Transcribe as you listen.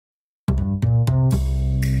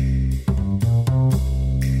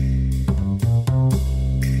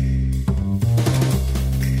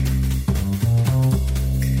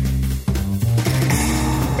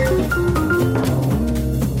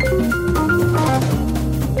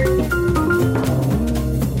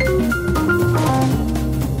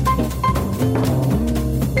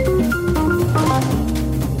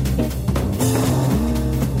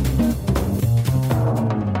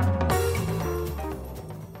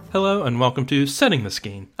Hello and welcome to Setting the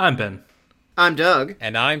Skene. I'm Ben. I'm Doug.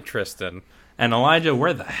 And I'm Tristan. And Elijah,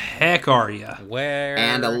 where the heck are you? Where?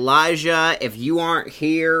 And Elijah, if you aren't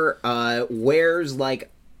here, where's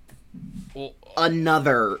like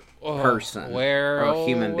another person or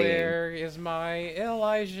human being? Where is my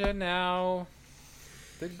Elijah now?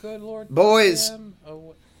 The good Lord. Boys,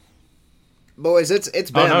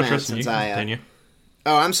 it's been a minute Tristan, since you can continue.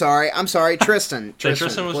 Oh, I'm sorry, Tristan.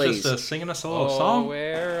 Tristan was please. just singing us a little song.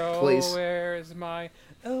 Please. Where is my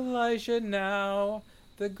Elijah now?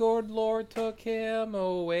 The good Lord took him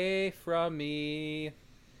away from me.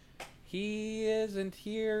 He isn't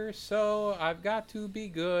here, so I've got to be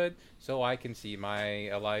good, so I can see my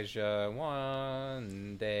Elijah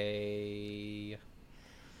one day.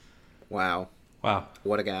 Wow,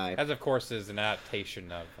 what a guy! As of course is an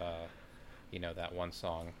adaptation of, that one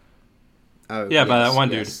song. Oh, yeah, yes, by that one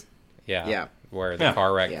dude. yes. Yeah. Where the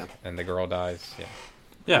car wreck and the girl dies. Yeah.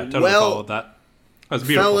 Yeah, totally Well, followed that. That was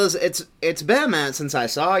beautiful. Fellas, it's been a minute since I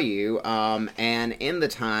saw you, and in the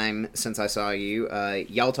time since I saw you,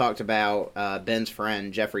 y'all talked about Ben's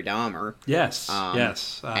friend Jeffrey Dahmer. Yes.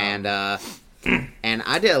 And I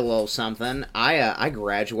did a little something. I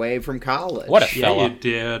graduated from college. What a Yeah, fella. you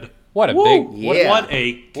did. What a Woo! big... Yeah. What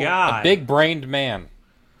a guy. A big-brained man.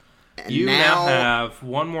 You now have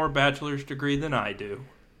one more bachelor's degree than I do.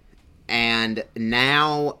 And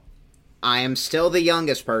now I am still the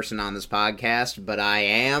youngest person on this podcast, but I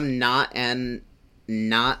am not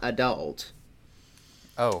adult.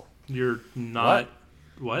 Oh. You're not...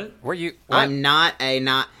 What? Were you... What? I'm not.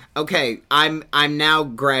 Okay, I'm now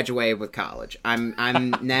graduated with college. I'm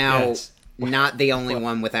now Yes. not the only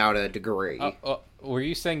one without a degree. Were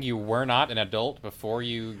you saying you were not an adult before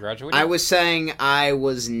you graduated? I was saying I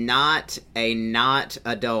was not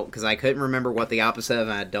adult because I couldn't remember what the opposite of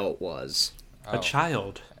an adult was. A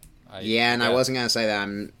child. I wasn't going to say that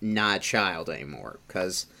I'm not a child anymore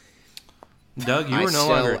because Doug, you I were no still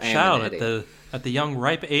longer a am child an at the young,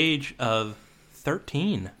 ripe age of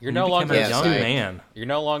 13. You're You no became longer a Yes, young I- man. You're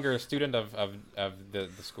no longer a student of the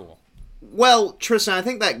school. well, Tristan, I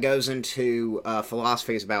think that goes into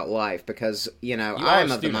philosophies about life because I are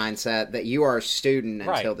am a of the student. mindset that you are a student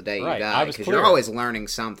Right, until the day you right. die I was because clear. you're always learning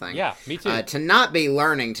something. Yeah, me too. To not be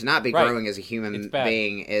learning, to not be Right. growing as a It's human bad.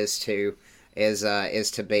 being is to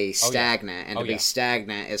be stagnant, and Oh, to be yeah.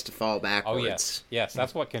 stagnant is to fall Oh, backwards. yes.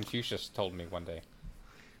 That's what Confucius told me one day.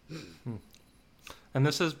 And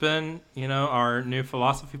this has been, our new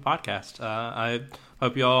philosophy podcast. I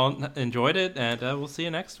hope you all enjoyed it, and we'll see you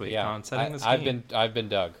next week Yeah. on Setting the Skene. I've been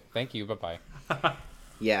Doug. Thank you. Bye-bye.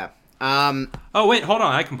 Yeah. Oh, wait, hold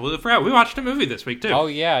on. I completely forgot. We watched a movie this week, too. Oh,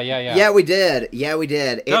 yeah. Yeah, we did. Doug,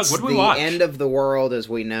 It's what'd we the watch? end of the world as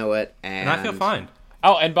we know it, and I feel fine.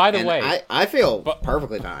 Oh, and by the And way, I feel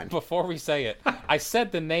perfectly fine. before we say it, I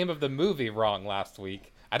said the name of the movie wrong last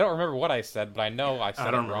week. I don't remember what I said, but I know I said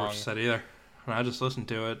I don't it remember wrong. what you said either. I just listened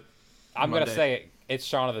to it. I'm going to Monday. say it. It's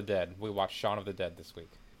Shaun of the Dead. We watched Shaun of the Dead this week.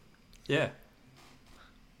 Yeah.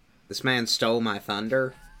 This man stole my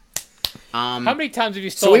thunder. How many times have you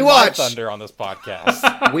So we stolen my watched- thunder on this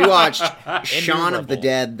podcast? We watched Shaun of the Rebel.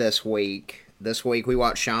 Dead this week. This week we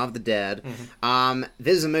watched Shaun of the Dead. Mm-hmm.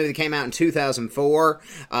 This is a movie that came out in 2004,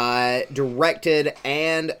 directed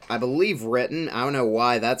and I believe written. I don't know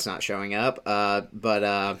why that's not showing up, but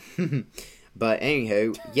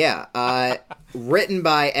anywho, yeah. Written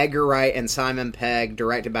by Edgar Wright and Simon Pegg,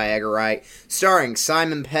 directed by Edgar Wright, starring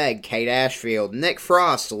Simon Pegg, Kate Ashfield, Nick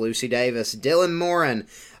Frost, Lucy Davis, Dylan Moran,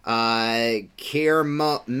 Keir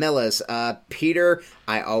Millis, Peter,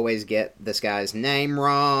 I always get this guy's name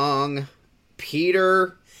wrong,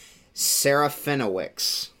 Peter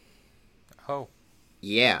Serafinowicz. Oh.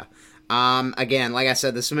 Yeah. Again, like I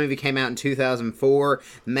said, this movie came out in 2004,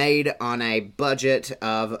 made on a budget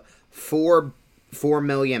of £4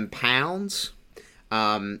 million.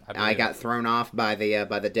 I got thrown off by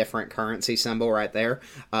the different currency symbol right there,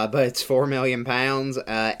 but it's £4 million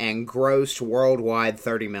and grossed worldwide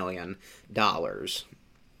 $30 million,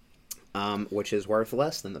 which is worth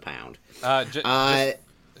less than the pound. Just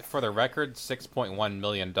for the record, $6.1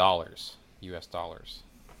 million US dollars.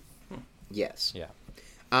 Yes. Yeah.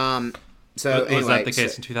 So Was anyway, that the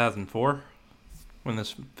case in 2004 when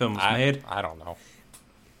this film was made? I don't know.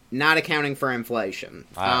 not accounting for inflation.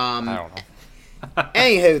 I don't know.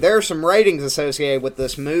 Anywho, there are some ratings associated with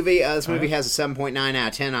this movie. This movie has a 7.9 out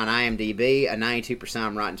of 10 on IMDb, a 92%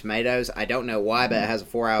 on Rotten Tomatoes. I don't know why, but it has a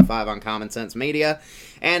 4 out of 5 on Common Sense Media,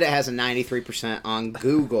 and it has a 93% on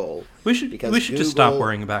Google. We should just stop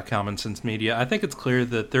worrying about Common Sense Media. I think it's clear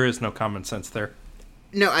that there is no common sense there.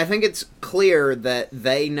 No, I think it's clear that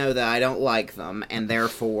they know that I don't like them, and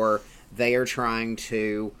therefore they are trying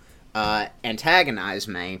to antagonize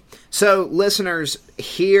me. So, listeners,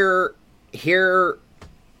 here,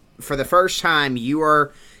 for the first time,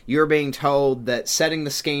 you're being told that Setting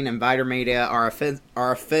the Skene and Viter Media are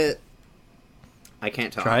I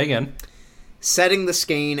can't talk. Try again. Setting the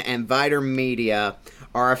Skene and Viter Media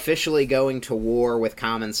are officially going to war with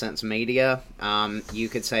Common Sense Media. You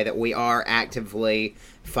could say that we are actively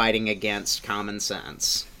fighting against Common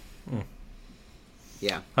Sense.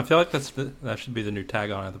 Yeah. I feel like that should be the new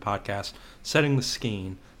tagline of the podcast. Setting the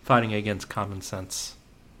Skene, fighting against Common Sense.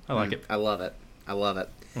 I like it. I love it.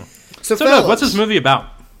 So fellas, Doug, what's this movie about?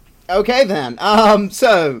 Okay, then.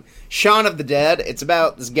 So, Shaun of the Dead. It's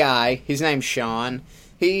about this guy. His name's Shaun.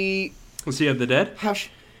 Was he of the dead?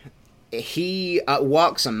 He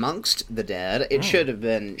walks amongst the dead. It should have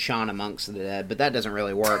been Shaun amongst the dead, but that doesn't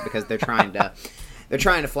really work because they're trying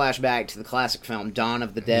to flash back to the classic film Dawn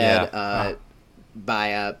of the Dead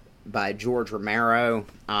by George Romero.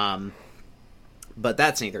 But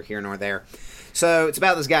that's neither here nor there. So it's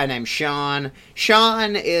about this guy named Shaun.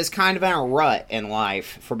 Shaun is kind of in a rut in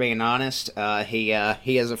life, for being honest. He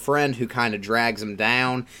has a friend who kind of drags him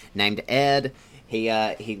down, named Ed.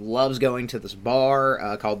 He loves going to this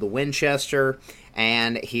bar called the Winchester,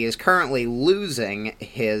 and he is currently losing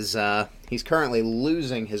his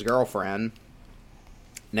girlfriend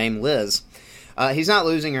named Liz. He's not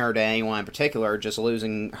losing her to anyone in particular, just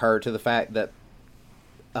losing her to the fact that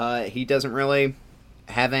he doesn't really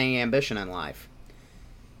have any ambition in life.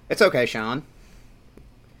 It's okay, Shaun.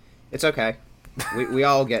 It's okay. We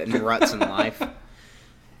all get in ruts in life.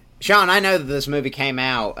 Shaun, I know that this movie came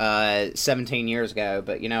out 17 years ago,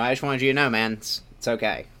 but I just wanted you to know, man, it's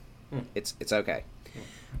okay. It's okay.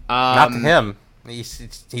 Not to him.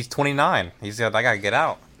 He's 29. I gotta get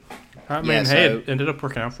out. I mean, it ended up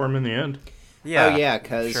working out for him in the end. Yeah. Oh yeah,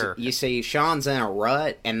 because you see, Shaun's in a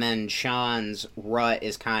rut, and then Shaun's rut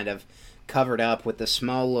is kind of covered up with the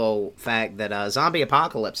small little fact that a zombie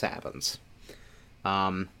apocalypse happens.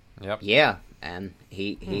 Yep. Yeah, and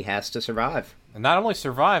he has to survive. And not only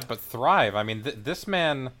survive, but thrive. I mean, this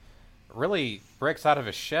man really breaks out of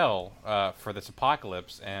his shell for this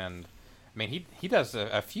apocalypse, and I mean, he does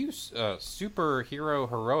a few superhero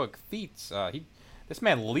heroic feats. This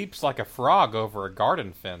man leaps like a frog over a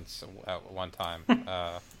garden fence at one time.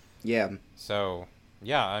 Yeah. So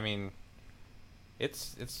yeah, I mean,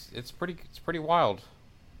 it's pretty wild.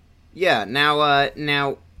 Yeah.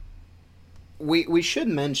 Now we should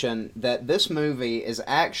mention that this movie is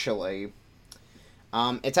actually.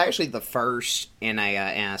 It's actually the first in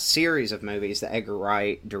a series of movies that Edgar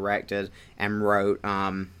Wright directed and wrote,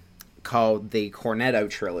 called the Cornetto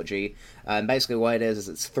Trilogy. And basically what it is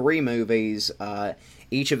it's 3 movies,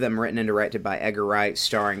 each of them written and directed by Edgar Wright,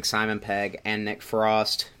 starring Simon Pegg and Nick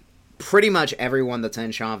Frost. Pretty much everyone that's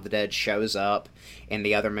in Shaun of the Dead shows up in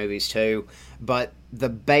the other movies too, but the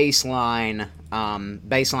baseline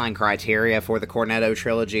criteria for the Cornetto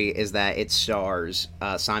Trilogy is that it stars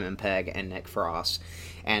Simon Pegg and Nick Frost,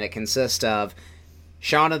 and it consists of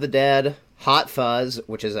Shaun of the Dead, Hot Fuzz,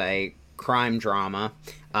 which is a crime drama,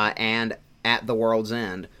 and At the World's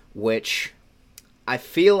End, which I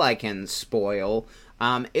feel I can spoil.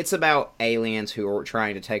 It's about aliens who are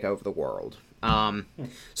trying to take over the world.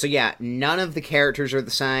 So yeah, none of the characters are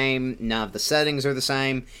the same, none of the settings are the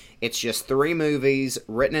same. It's just 3 movies,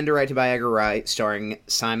 written and directed by Edgar Wright, starring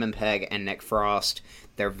Simon Pegg and Nick Frost.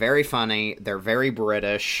 They're very funny, they're very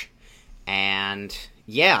British, and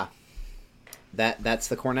yeah, that's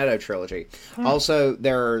the Cornetto Trilogy. Also,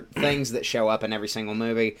 there are things that show up in every single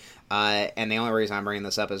movie, and the only reason I'm bringing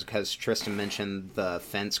this up is because Tristan mentioned the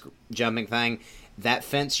fence jumping thing. That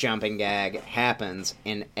fence jumping gag happens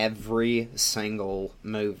in every single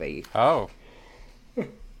movie. Oh.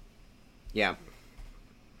 Yeah.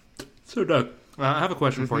 So, Doug, I have a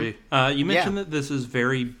question for you. You mentioned that this is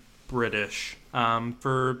very British.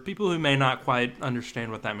 For people who may not quite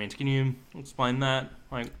understand what that means, can you explain that?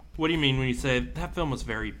 Like, what do you mean when you say that film was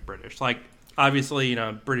very British? Like, obviously,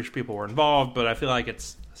 British people were involved, but I feel like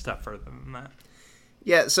it's a step further than that.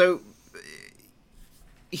 Yeah, so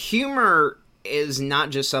humor is not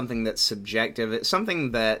just something that's subjective. It's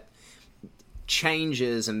something that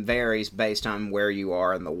changes and varies based on where you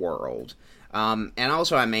are in the world. And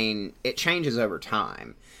also, I mean, it changes over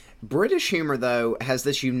time. British humor, though, has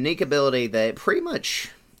this unique ability that pretty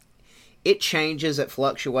much it changes, it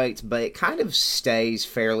fluctuates, but it kind of stays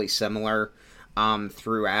fairly similar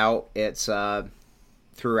throughout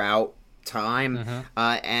time.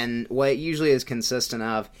 And what it usually is consistent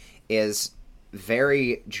of is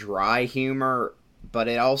very dry humor, but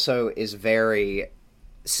it also is very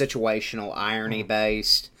situational irony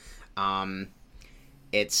based.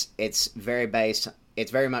 it's very based.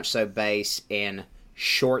 It's very much so based in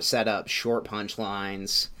short setup, short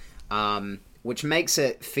punchlines, which makes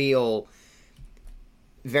it feel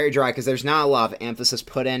very dry because there's not a lot of emphasis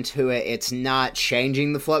put into it. It's not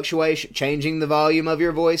changing the fluctuation, changing the volume of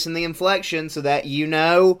your voice and the inflection so that you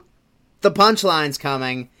know the punchline's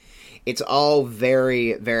coming. It's all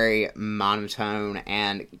very, very monotone,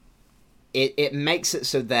 and it makes it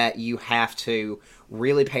so that you have to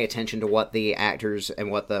really pay attention to what the actors and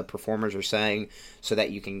what the performers are saying so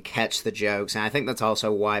that you can catch the jokes. And I think that's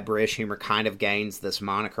also why British humor kind of gains this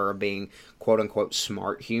moniker of being quote-unquote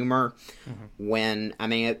smart humor, when, I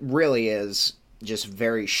mean, it really is just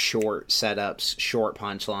very short setups, short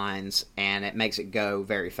punchlines, and it makes it go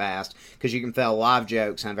very fast because you can fill a lot of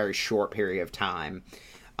jokes in a very short period of time.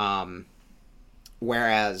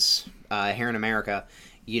 Whereas here in America,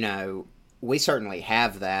 you know, we certainly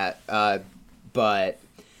have that, but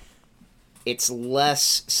it's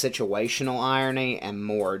less situational irony and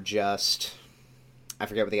more just, I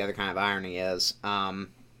forget what the other kind of irony is,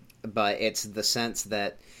 but it's the sense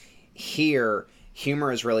that here,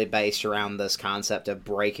 humor is really based around this concept of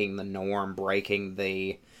breaking the norm, breaking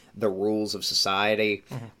the rules of society.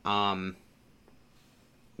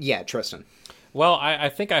 Yeah, Tristan. Well, I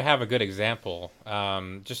think I have a good example.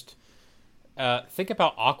 Think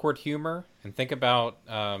about awkward humor, and think about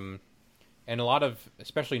in a lot of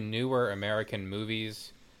especially newer American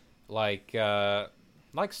movies, like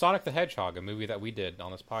Sonic the Hedgehog, a movie that we did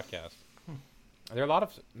on this podcast. There are a lot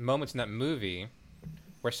of moments in that movie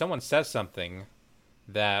where someone says something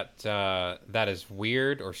that is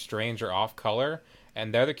weird or strange or off color,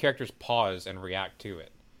 and the other characters pause and react to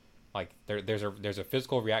it. Like there's a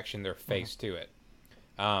physical reaction in their face to it,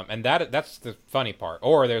 and that's the funny part.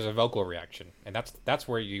 Or there's a vocal reaction, and that's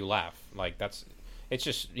where you laugh. Like it's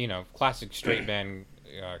just, you know, classic straight man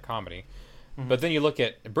comedy. But then you look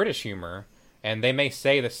at British humor, and they may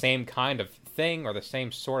say the same kind of thing or the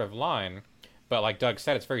same sort of line, but like Doug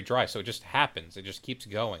said, it's very dry, so it just happens. It just keeps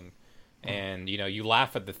going, and you know, you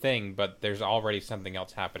laugh at the thing, but there's already something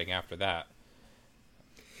else happening after that.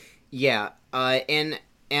 Yeah, in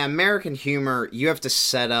American humor, you have to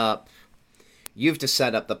set up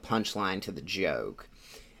the punchline to the joke,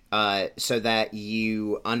 so that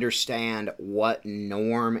you understand what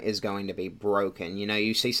norm is going to be broken. You know,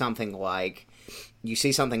 you see something like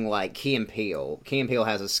Key and Peele. Key and Peele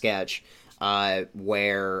has a sketch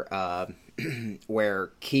where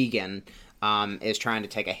Keegan is trying to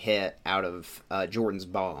take a hit out of Jordan's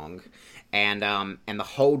bong, and the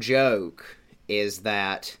whole joke is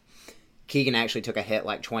that Keegan actually took a hit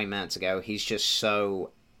like 20 minutes ago. He's just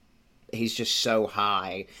so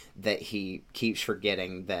high that he keeps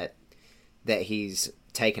forgetting that he's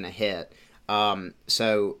taken a hit.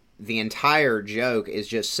 So the entire joke is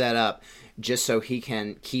just set up just so he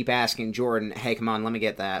can keep asking Jordan, "Hey, come on, let me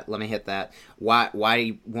get that. Let me hit that.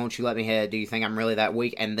 Why won't you let me hit it? Do you think I'm really that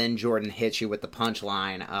weak?" And then Jordan hits you with the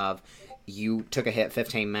punchline of, "You took a hit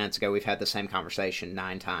 15 minutes ago. We've had the same conversation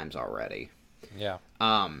 9 times already." Yeah.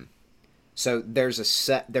 So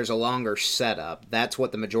there's a longer setup. That's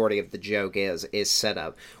what the majority of the joke is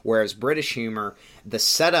setup. Whereas British humor, the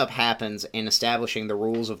setup happens in establishing the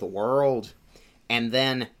rules of the world and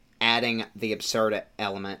then adding the absurd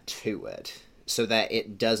element to it so that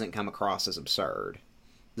it doesn't come across as absurd.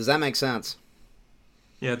 Does that make sense?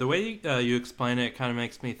 Yeah, the way you explain it kind of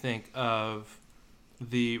makes me think of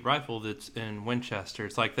the rifle that's in Winchester.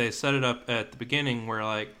 It's like they set it up at the beginning where,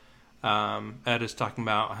 like, Ed is talking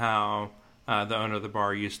about how the owner of the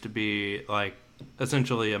bar used to be, like,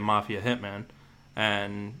 essentially a mafia hitman,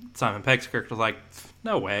 and Simon Pegg's character was like,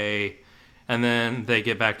 "No way." And then they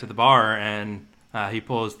get back to the bar, and he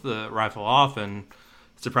pulls the rifle off, and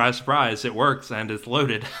surprise, surprise, it works, and it's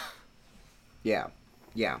loaded. Yeah.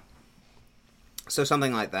 So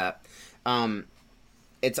something like that.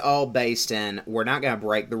 It's all based in, we're not going to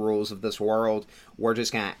break the rules of this world, we're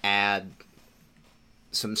just going to add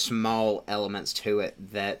some small elements to it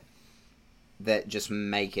that just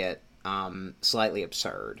make it slightly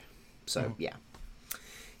absurd. So,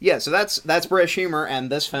 yeah, so that's British humor,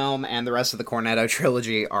 and this film and the rest of the Cornetto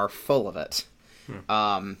trilogy are full of it.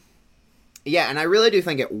 Yeah, and I really do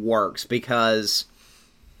think it works because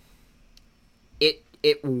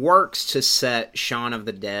it works to set Shaun of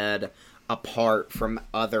the Dead apart from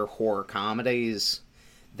other horror comedies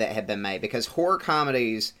that have been made, because horror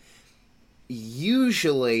comedies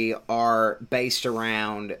usually are based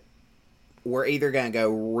around, we're either going to go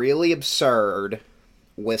really absurd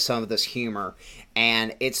with some of this humor,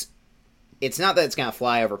 and it's not that it's going to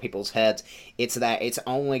fly over people's heads, it's that it's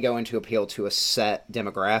only going to appeal to a set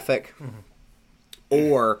demographic.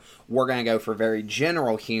 or we're going to go for very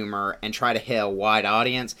general humor and try to hit a wide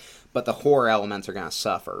audience, but the horror elements are going to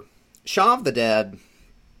suffer. Shaun of the Dead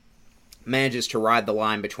manages to ride the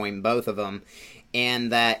line between both of them, in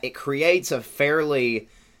that it creates a fairly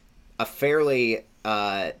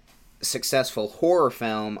successful horror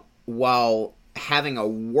film while having a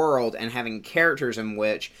world and having characters in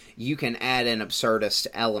which you can add in absurdist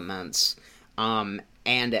elements, and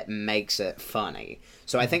it makes it funny.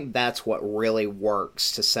 So I think that's what really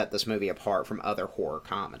works to set this movie apart from other horror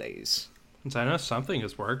comedies. So I know something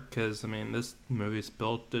has worked, because, I mean, this movie's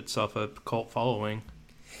built itself a cult following.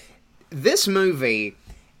 This movie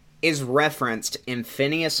is referenced in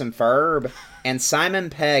Phineas and Ferb, and Simon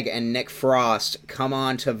Pegg and Nick Frost come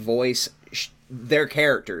on to voice their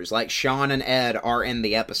characters, like Sean and Ed are in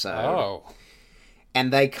the episode. Oh.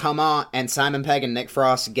 And they come on, and Simon Pegg and Nick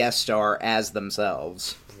Frost guest star as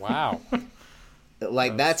themselves. Wow.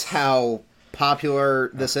 Like, that's how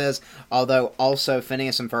popular this is. Although, also,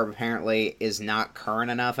 Phineas and Ferb apparently is not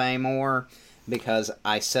current enough anymore, because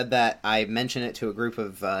I mentioned it to a group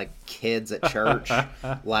of kids at church,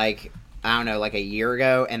 like, I don't know, like a year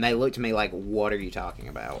ago, and they looked at me like, what are you talking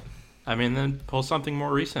about? I mean, then pull something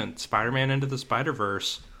more recent. Spider-Man Into the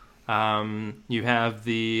Spider-Verse. You have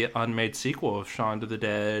the unmade sequel of Shaun of the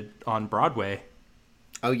Dead on Broadway.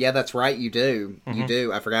 Oh, yeah, that's right, you do. You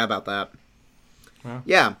do. I forgot about that. Well.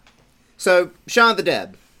 Yeah. So, Shaun of the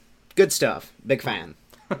Dead. Good stuff. Big fan.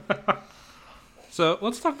 So,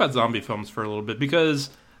 let's talk about zombie films for a little bit,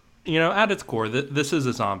 because, you know, at its core, this is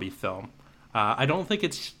a zombie film. I don't think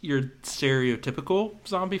it's your stereotypical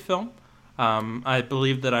zombie film. I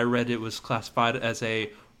believe that I read it was classified as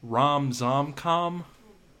a rom-zom-com.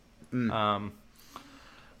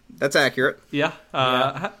 That's accurate. Yeah.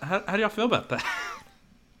 How do y'all feel about that?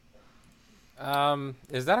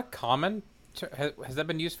 Is that a common... Has that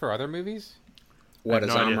been used for other movies? What is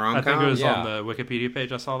rom-com? rom-com? I think it was Yeah. on the Wikipedia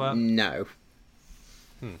page I saw that. No.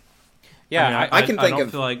 Yeah, I can I think don't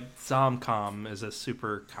of... feel like zom-com is a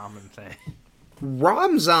super common thing.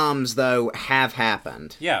 Rom-zoms, though, have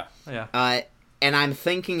happened. yeah. Yeah. And I'm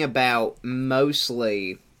thinking about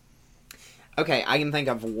mostly... Okay, I can think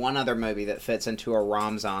of one other movie that fits into a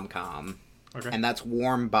rom-zom-com. Okay. And that's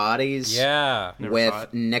Warm Bodies. Yeah. Never saw it.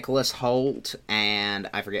 With Nicholas Holt and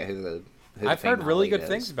I forget who the I've heard female really lead good is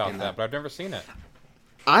things about in that, but I've never seen it.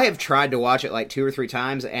 I have tried to watch it like 2 or 3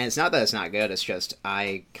 times, and it's not that it's not good. It's just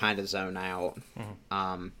I kind of zone out.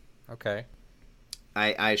 Okay.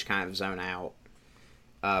 I just kind of zone out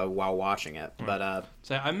while watching it. But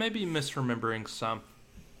So I may be misremembering some,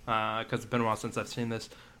 because it's been a while since I've seen this.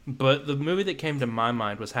 But the movie that came to my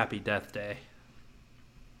mind was Happy Death Day.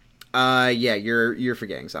 yeah, you're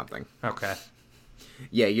forgetting something. Okay.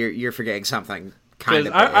 Yeah, you're forgetting something. Kind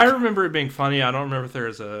Because of. I remember it being funny. I don't remember if there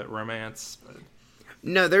was a romance. But...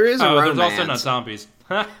 No, there is a romance. There's also not zombies.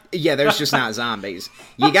 Yeah, there's just not zombies.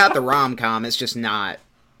 You got the rom-com, it's just not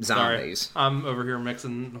zombies. Sorry. I'm over here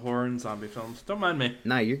mixing horror and zombie films. Don't mind me.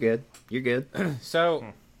 No, you're good. You're good. So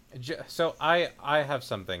I have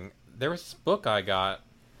something. There was this book I got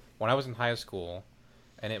when I was in high school,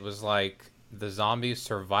 and it was like the Zombie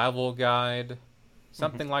Survival Guide,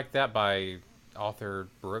 something like that, by author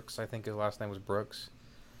Brooks. I think his last name was Brooks.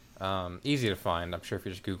 Easy to find. I'm sure if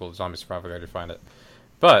you just Google Zombie Survival Guide, you'll find it.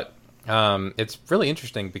 But it's really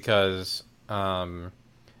interesting because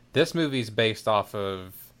this movie's based off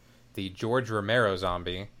of the George Romero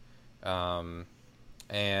zombie, and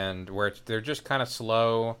where they're just kind of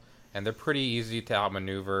slow, and they're pretty easy to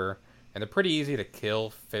outmaneuver, and they're pretty easy to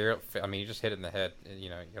kill. I mean, you just hit it in the head, and,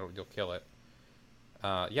 you'll kill it.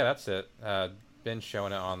 Yeah, that's it. Ben's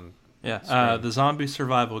showing it on. Yeah, the Zombie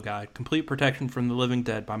Survival Guide: Complete Protection from the Living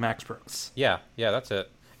Dead by Max Brooks. Yeah, that's it.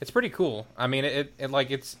 It's pretty cool. I mean, it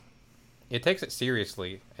takes it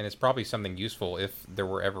seriously, and it's probably something useful if there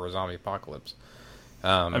were ever a zombie apocalypse.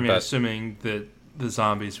 Assuming that the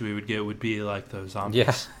zombies we would get would be like those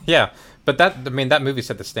zombies. Yeah. But that movie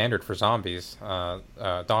set the standard for zombies. Dawn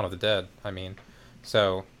of the Dead. I mean,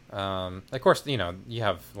 so of course you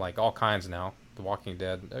have like all kinds now. The Walking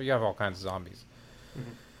Dead. You have all kinds of zombies. Mm-hmm.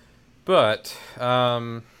 But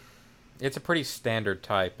it's a pretty standard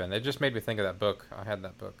type, and it just made me think of that book. I had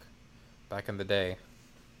that book back in the day.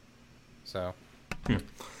 So.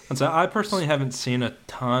 And so I personally haven't seen a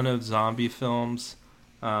ton of zombie films.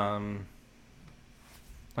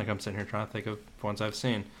 Like I'm sitting here trying to think of ones I've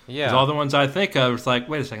seen. Yeah. 'Cause all the ones I think of, it's like,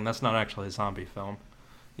 wait a second, that's not actually a zombie film.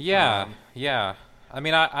 Yeah, yeah. I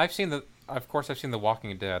mean, I've seen The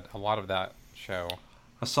Walking Dead, a lot of that show.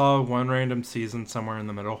 I saw one random season somewhere in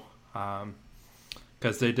the middle,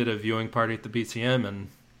 because they did a viewing party at the BCM, and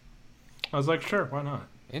I was like, sure, why not?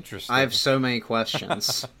 Interesting. I have so many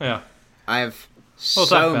questions. Yeah. I have We'll talk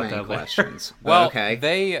so about many that later. questions. Well, okay.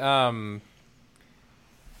 they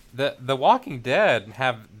the Walking Dead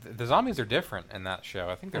have the zombies are different in that show.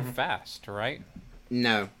 I think they're fast, right?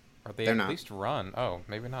 No. Or they They're at not. least run. Oh,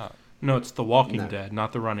 maybe not. No, it's The Walking No. Dead,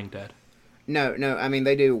 not The Running Dead. No, I mean,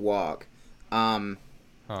 they do walk. Oh,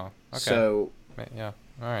 okay. So, Yeah.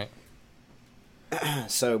 All right.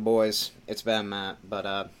 so boys, it's been Matt,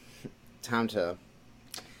 but time to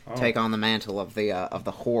take on the mantle of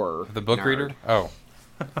the horror. The book nerd. reader. Oh,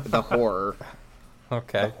 The horror. The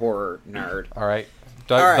okay. horror nerd. All right.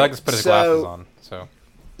 All right, Doug's put his glasses on.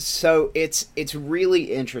 So it's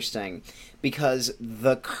really interesting because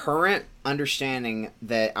the current understanding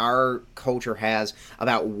that our culture has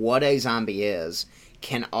about what a zombie is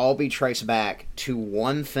can all be traced back to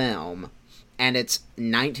one film, and it's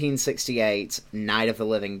 1968's Night of the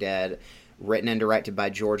Living Dead, written and directed by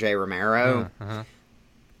George A. Romero.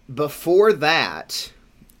 Before that,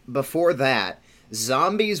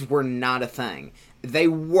 zombies were not a thing. They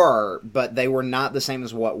were, but they were not the same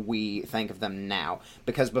as what we think of them now.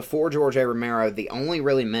 Because before George A. Romero, the only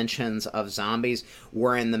really mentions of zombies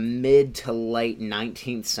were in the mid to late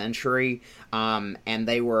 19th century, and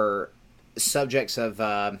they were subjects of.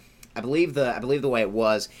 I believe the way it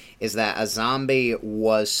was is that a zombie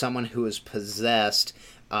was someone who was possessed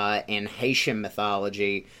in Haitian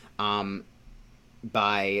mythology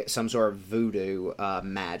by some sort of voodoo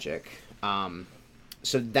magic.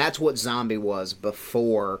 So that's what zombie was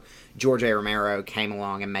before George A. Romero came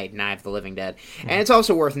along and made Night of the Living Dead. And it's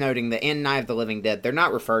also worth noting that in Night of the Living Dead, they're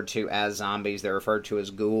not referred to as zombies, they're referred to as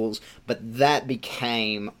ghouls, but that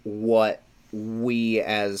became what we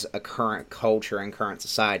as a current culture and current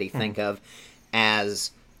society think of as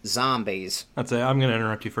zombies. That's it. I'm going to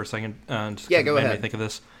interrupt you for a second. Just Yeah, 'cause go it made ahead. me think of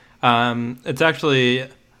this. It's actually,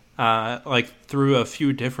 like, through a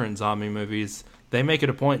few different zombie movies, they make it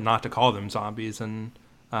a point not to call them zombies, and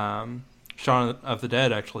Shaun of the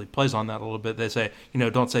Dead actually plays on that a little bit. They say,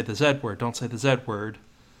 don't say the Z word, don't say the Z word.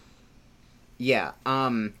 Yeah,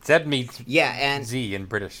 Zed means yeah, and Z in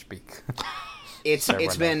British speak. it's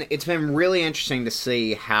been really interesting to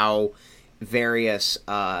see how various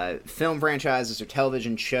film franchises or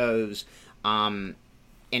television shows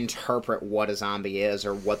interpret what a zombie is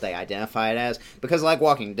or what they identify it as, because like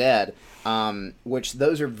Walking Dead, which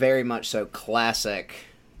those are very much so classic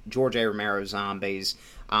George A. Romero zombies,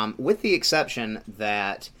 with the exception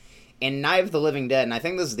that in Night of the Living Dead, and I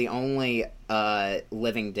think this is the only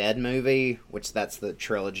Living Dead movie, which that's the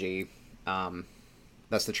trilogy.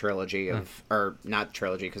 That's the trilogy of, or not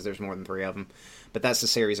trilogy because there's more than 3 of them, but that's the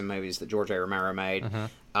series of movies that George A. Romero made.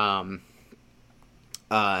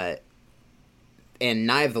 In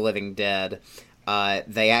Night of the Living Dead,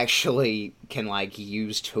 they actually can like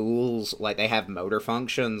use tools, like they have motor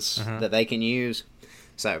functions that they can use.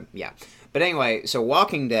 So yeah, but anyway, so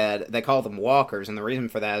Walking Dead, they call them walkers, and the reason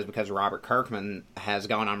for that is because Robert Kirkman has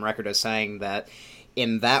gone on record as saying that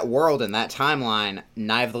in that world, in that timeline,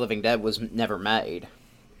 Night of the Living Dead was never made.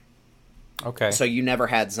 Okay. So you never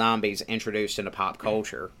had zombies introduced into pop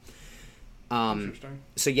culture. Interesting.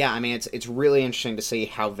 So yeah, I mean, it's really interesting to see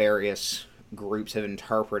how various groups have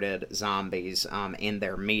interpreted zombies in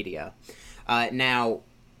their media. Now,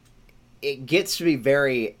 it gets to be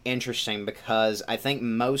very interesting because I think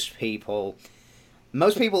most people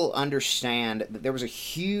understand that there was a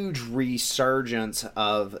huge resurgence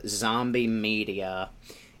of zombie media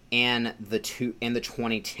in the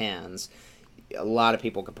 2010s. A lot of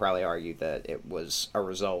people could probably argue that it was a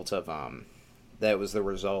result of the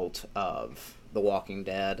result of The Walking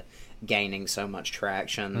Dead gaining so much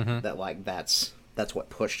traction that like that's what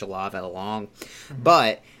pushed a lot of it along.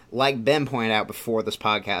 But like Ben pointed out before this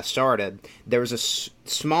podcast started, there was a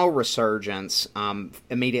small resurgence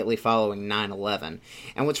immediately following 9/11.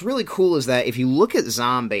 And what's really cool is that if you look at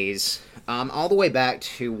zombies, all the way back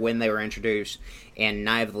to when they were introduced in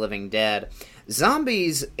Night of the Living Dead,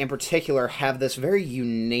 zombies in particular have this very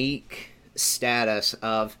unique status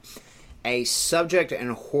of a subject in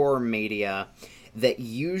horror media that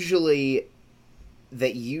usually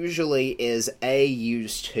is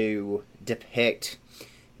used to depict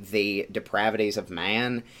the depravities of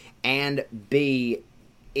man, and B,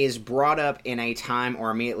 is brought up in a time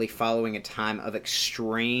or immediately following a time of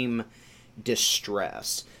extreme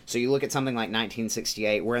distress. So you look at something like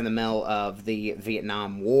 1968, we're in the middle of the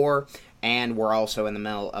Vietnam War, and we're also in the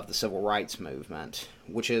middle of the Civil Rights Movement,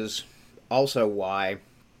 which is also why,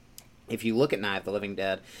 if you look at Night of the Living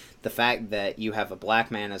Dead, the fact that you have a black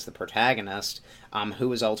man as the protagonist,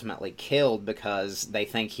 who is ultimately killed because they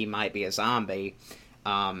think he might be a zombie,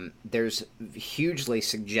 There's hugely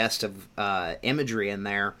suggestive imagery in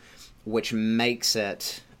there, which makes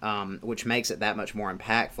it that much more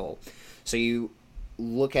impactful. So you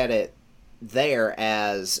look at it there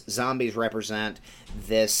as zombies represent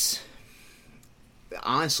this,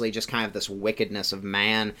 honestly, just kind of this wickedness of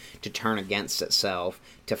man to turn against itself,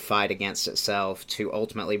 to fight against itself, to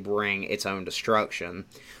ultimately bring its own destruction.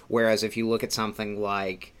 Whereas if you look at something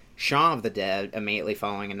like Shaun of the Dead, immediately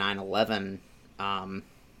following a 9/11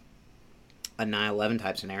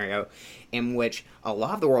 type scenario, in which a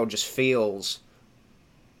lot of the world just feels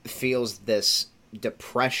this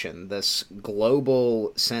depression, this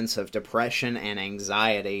global sense of depression and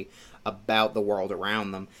anxiety about the world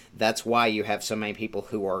around them. That's why you have so many people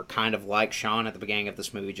who are kind of like Shaun at the beginning of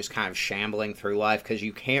this movie, just kind of shambling through life, because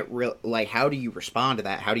you can't really, like, how do you respond to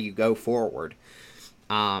that? How do you go forward?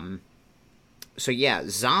 So yeah,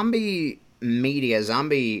 zombie media,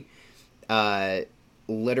 zombie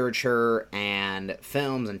literature and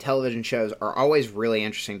films and television shows are always really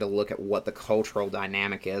interesting to look at what the cultural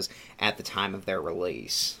dynamic is at the time of their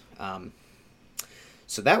release.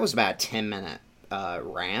 So that was about a 10-minute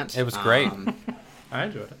rant. It was great. I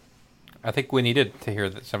enjoyed it. I think we needed to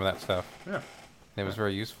hear some of that stuff. Yeah. It was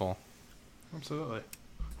very useful. Absolutely.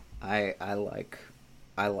 I like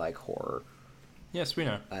horror. Yes, we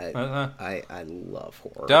know. I love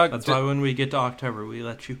horror. Doug, that's why when we get to October, we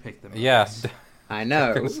let you pick them. Yeah. I know.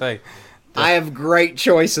 I was gonna say. I have great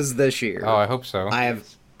choices this year. Oh, I hope so. I have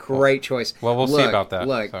great choice. Well, we'll see about that.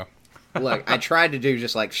 Look, I tried to do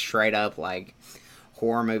just like straight up like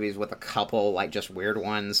horror movies with a couple like just weird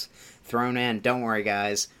ones thrown in. Don't worry,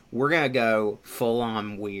 guys. We're gonna go full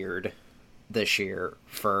on weird this year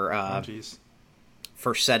for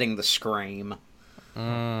setting the Scream.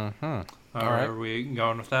 Mm-hmm. All right. Are we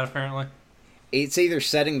going with that? Apparently, it's either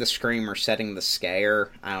setting the Scream or setting the Scare.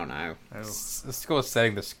 I don't know. Let's go with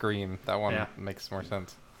setting the Scream. That one makes more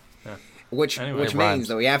sense. Yeah. Which means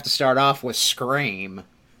that we have to start off with Scream.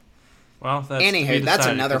 Well, anywho, that's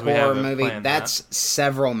another horror movie. That's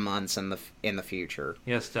several months in the future.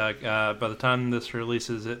 Yes, Doug. By the time this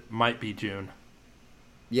releases, it might be June.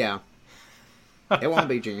 Yeah. It won't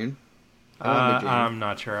be June. I'm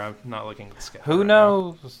not sure. I'm not looking at the schedule. Who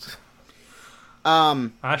knows?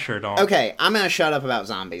 I sure don't. Okay, I'm gonna shut up about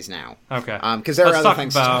zombies now. Okay. Because there are other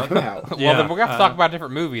things to talk about. Well, then we're gonna have to talk about a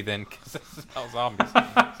different movie then, because this is about zombies.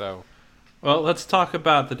 So. Well, let's talk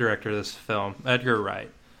about the director of this film, Edgar Wright.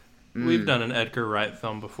 We've done an Edgar Wright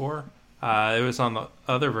film before. It was on the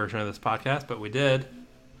other version of this podcast, but we did.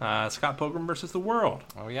 Scott Pilgrim vs. the World.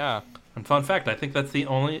 Oh, yeah. And fun fact, I think that's the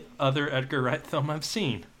only other Edgar Wright film I've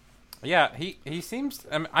seen. Yeah, he seems...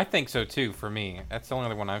 I think so, too, for me. That's the only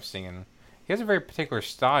other one I've seen. He has a very particular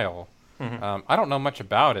style. Mm-hmm. I don't know much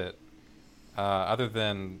about it, other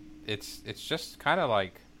than it's just kind of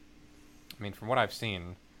like... I mean, from what I've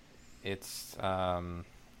seen, it's...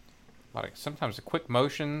 like sometimes the quick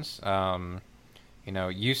motions,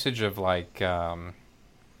 usage of like I'm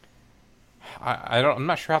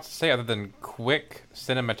not sure how to say other than quick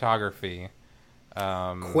cinematography,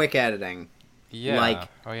 quick editing,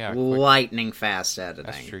 lightning fast editing.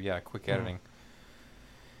 That's true. Yeah, quick editing.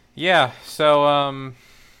 Yeah. So,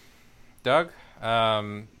 Doug,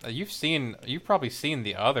 you've probably seen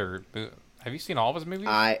the other. Have you seen all of his movies?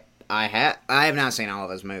 I have not seen all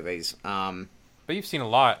of his movies. But you've seen a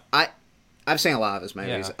lot. I've seen a lot of his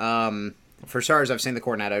movies. Yeah. For starters, I've seen the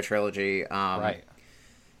Cornetto trilogy. Right.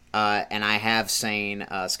 And I have seen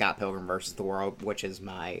Scott Pilgrim vs. the World, which is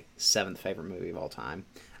my 7th favorite movie of all time.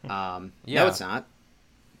 No, it's not.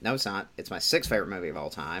 No, it's not. It's my 6th favorite movie of all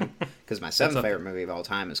time, because my 7th favorite movie of all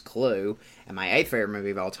time is Clue, and my 8th favorite movie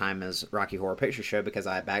of all time is Rocky Horror Picture Show, because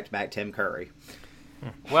I back-to-back Tim Curry.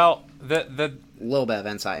 Well, the little bit of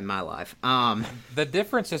insight in my life. The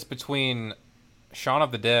differences between Shaun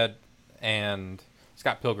of the Dead and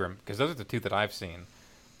Scott Pilgrim, because those are the two that I've seen,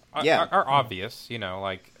 are obvious,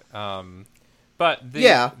 but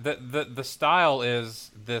the style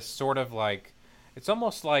is this sort of like, it's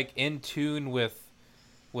almost like in tune with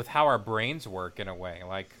how our brains work in a way.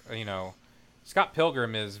 Like, Scott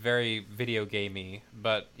Pilgrim is very video gamey,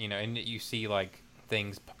 but and you see like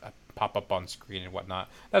things pop up on screen and whatnot.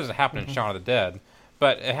 That doesn't happen in Shaun of the Dead,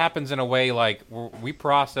 but it happens in a way like we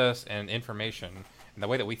process and information, and the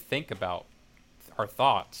way that we think about our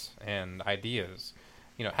thoughts and ideas,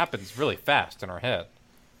 happens really fast in our head.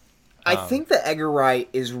 I think that Edgar Wright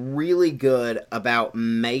is really good about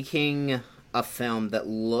making a film that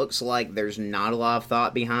looks like there's not a lot of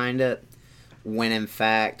thought behind it, when in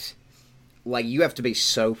fact, like, you have to be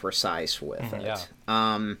so precise with it. Yeah.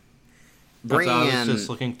 bringing I was in. just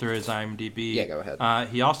looking through his IMDb. Yeah, go ahead.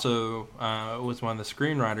 He also was one of the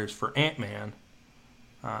screenwriters for Ant-Man.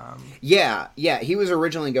 Yeah, he was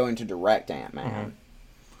originally going to direct Ant-Man.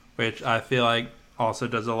 Which I feel like also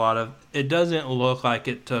does a lot of... It doesn't look like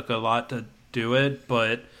it took a lot to do it,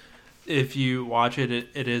 but if you watch it,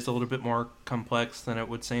 it is a little bit more complex than it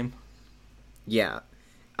would seem. Yeah.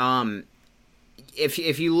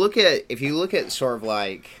 If you look at sort of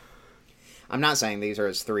like, I'm not saying these are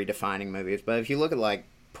his 3 defining movies, but if you look at like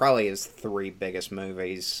probably his 3 biggest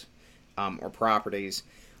movies or properties,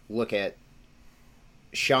 look at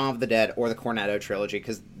Shaun of the Dead or the Cornetto trilogy,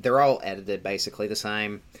 because they're all edited basically the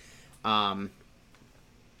same. Cornetto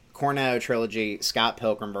trilogy, Scott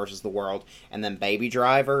Pilgrim versus the World, and then Baby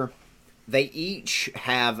Driver. They each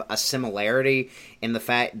have a similarity in the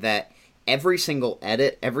fact that every single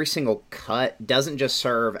edit, every single cut doesn't just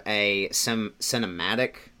serve a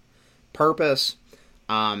cinematic purpose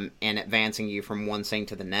and advancing you from one scene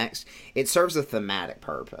to the next. It serves a thematic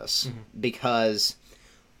purpose because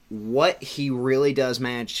what he really does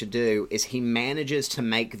manage to do is he manages to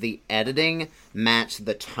make the editing match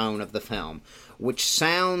the tone of the film, which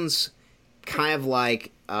sounds kind of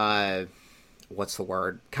like, what's the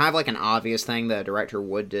word? Kind of like an obvious thing that a director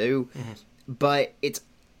would do, but it's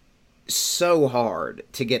so hard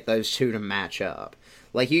to get those two to match up.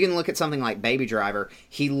 Like, you can look at something like Baby Driver.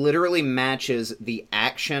 He literally matches the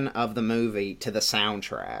action of the movie to the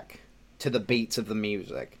soundtrack, to the beats of the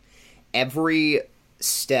music. Every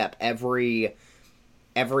step, every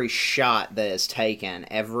shot that is taken,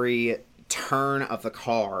 every turn of the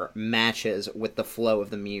car matches with the flow of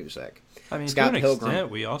the music. I mean, Scott to an Pilgrim,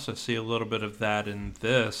 extent, we also see a little bit of that in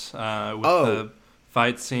this, with the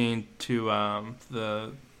fight scene to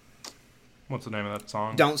the... What's the name of that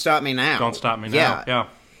song? Don't Stop Me Now. Don't Stop Me Now, yeah.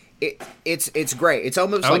 It's great. It's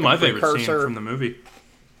almost that like was my a favorite precursor. scene from the movie.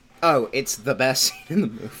 Oh, it's the best scene in the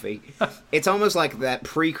movie. It's almost like that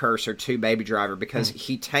precursor to Baby Driver, because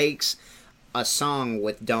he takes a song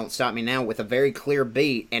with Don't Stop Me Now with a very clear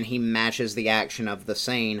beat, and he matches the action of the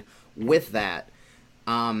scene with that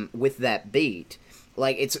beat.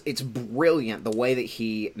 Like, it's brilliant the way that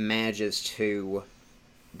he manages to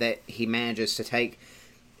take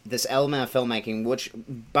this element of filmmaking, which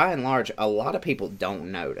by and large a lot of people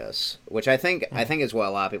don't notice, which I think is what a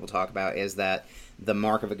lot of people talk about, is that the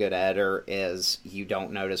mark of a good editor is you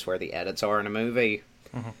don't notice where the edits are in a movie.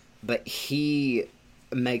 But he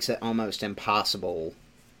makes it almost impossible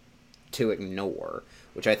to ignore,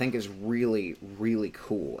 which I think is really, really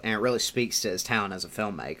cool, and it really speaks to his talent as a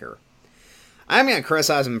filmmaker. I'm going to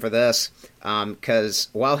criticize him for this, because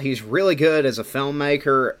while he's really good as a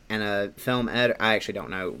filmmaker and a film editor, I actually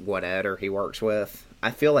don't know what editor he works with.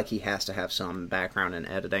 I feel like he has to have some background in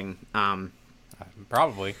editing.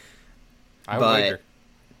 Probably. I would but wager.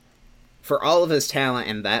 For all of his talent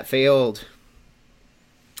in that field,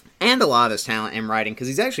 and a lot of his talent in writing, because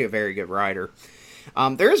he's actually a very good writer,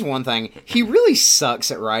 there is one thing. He really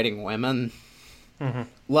sucks at writing women.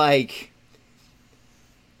 Like...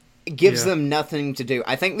 gives them nothing to do.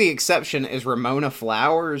 I think the exception is Ramona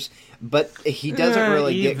Flowers, but he doesn't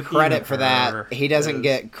really get credit for that. He doesn't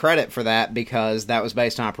get credit for that because that was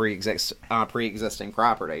based on a pre-existing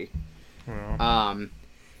property.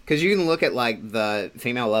 Because you can look at like the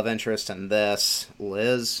female love interest in this,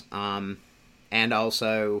 Liz, and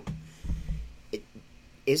also,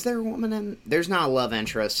 is there a woman in? There's not a love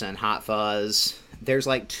interest in Hot Fuzz. There's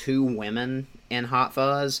like 2 women in Hot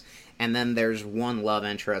Fuzz. And then there's one love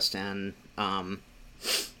interest in At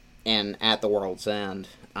the World's End.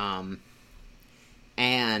 And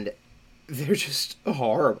they're just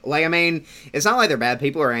horrible. Like, I mean, it's not like they're bad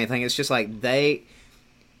people or anything. It's just like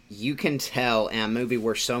you can tell in a movie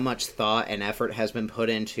where so much thought and effort has been put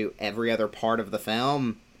into every other part of the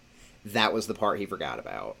film, that was the part he forgot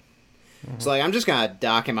about. So, like, I'm just going to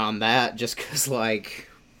dock him on that just because, like,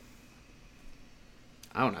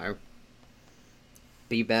 I don't know.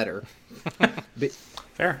 Be better.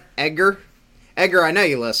 Fair. Edgar, I know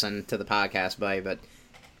you listen to the podcast, buddy, but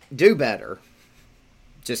do better.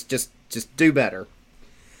 Just do better.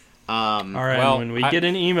 All right. When we get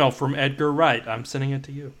an email from Edgar Wright, I'm sending it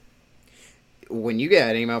to you. When you get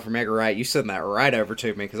an email from Edgar Wright, you send that right over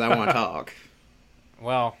to me because I want to talk.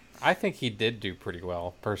 Well, I think he did do pretty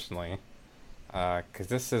well, personally, because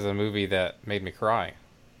this is a movie that made me cry.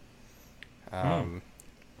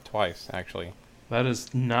 Twice, actually. That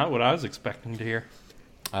is not what I was expecting to hear.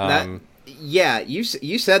 You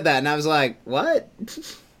said that, and I was like, what?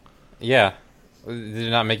 Yeah. Did it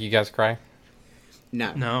not make you guys cry?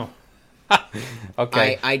 No.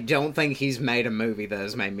 Okay. I don't think he's made a movie that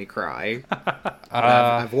has made me cry.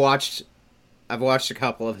 I've watched I've watched a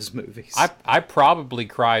couple of his movies. I probably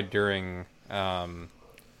cried during what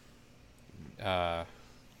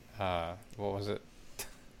was it?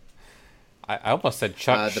 I almost said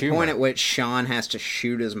Chuck Schumer. The point at which Sean has to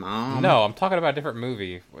shoot his mom. No, I'm talking about a different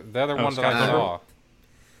movie. The other one that I saw.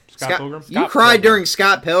 Scott Pilgrim? You cried during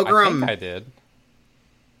Scott Pilgrim? I think I did.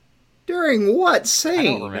 During what scene? I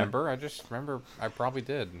don't remember. I just remember I probably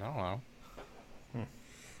did. I don't know.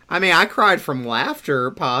 I mean, I cried from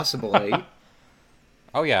laughter, possibly.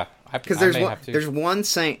 Oh yeah, because there's one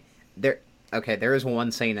scene there. Okay, there is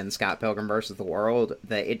one scene in Scott Pilgrim vs. the World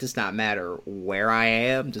that it does not matter where I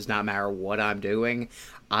am, does not matter what I'm doing,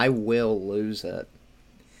 I will lose it.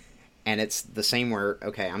 And it's the scene where,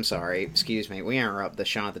 okay, I'm sorry, excuse me, we interrupt the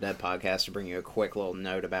Shaun of the Dead podcast to bring you a quick little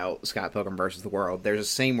note about Scott Pilgrim vs. the World. There's a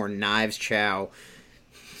scene where Knives Chow,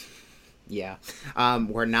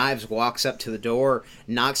 where Knives walks up to the door,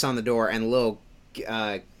 knocks on the door, and little,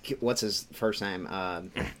 what's his first name?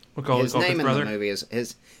 His name in the movie is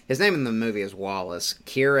his name in the movie is Wallace.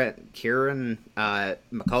 Kieran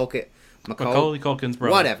Macaulay Culkin's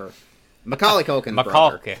brother. Whatever. Macaulay Culkin's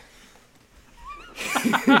brother.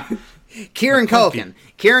 Kieran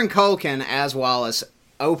Culkin as Wallace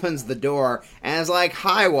opens the door and is like,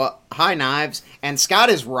 hi Knives, and Scott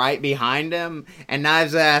is right behind him, and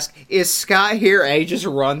Knives asks, is Scott here? And he just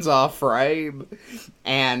runs off frame,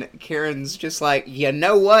 and Kieran's just like, you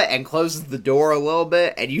know what, and closes the door a little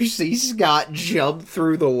bit, and you see Scott jump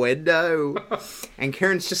through the window, and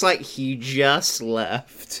Kieran's just like, he just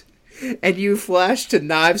left, and you flash to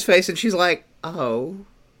Knives' face, and she's like, oh,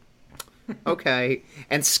 okay,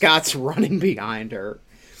 and Scott's running behind her.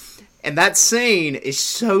 And that scene is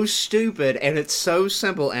so stupid, and it's so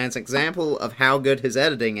simple, and it's an example of how good his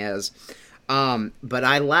editing is. But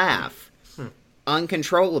I laugh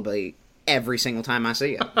uncontrollably every single time I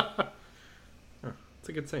see it. It's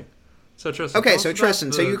a good scene. So Tristan. Okay, so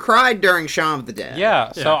Tristan, so you cried during Shaun of the Dead.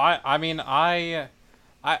 Yeah. So I mean,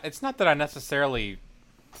 it's not that I necessarily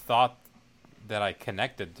thought that I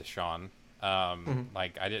connected to Shaun.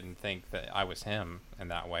 Like I didn't think that I was him in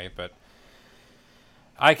that way, but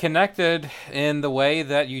I connected in the way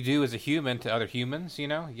that you do as a human to other humans, you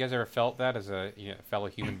know? You guys ever felt that as a fellow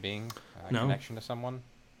human being? No. Connection to someone?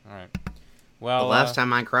 All right. Well, the last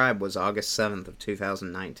time I cried was August 7th of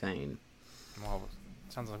 2019. Well,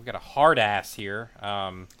 it sounds like we've got a hard ass here.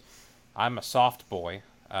 I'm a soft boy,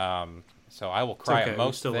 so I will cry at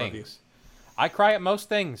most things. I cry at most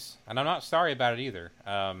things, and I'm not sorry about it either.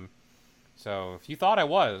 So if you thought I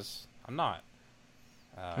was, I'm not.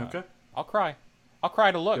 Okay. I'll cry. I'll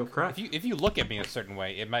cry to look. You'll cry. If you look at me a certain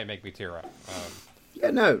way, it might make me tear up.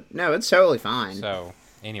 Yeah, no, it's totally fine. So,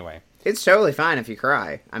 anyway. It's totally fine if you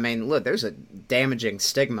cry. I mean, look, there's a damaging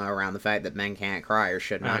stigma around the fact that men can't cry or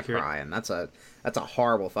should not cry, and that's a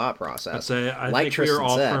horrible thought process. I like think Tristan we are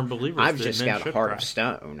all said, firm believers I've that just men got a should heart cry. of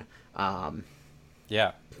stone.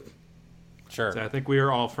 Yeah. Sure. So I think we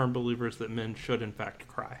are all firm believers that men should, in fact,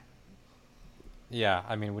 cry. Yeah,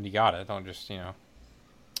 I mean, when you got it, don't just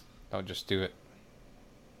do it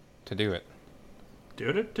to do it. Do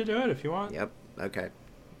it to do it if you want. Yep. Okay.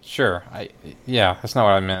 Sure. That's not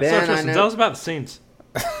what I meant. Ben, So Tristan, tell us about the scenes.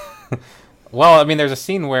 Well, I mean, there's a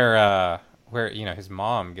scene where his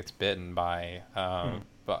mom gets bitten by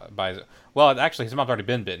well, actually, his mom's already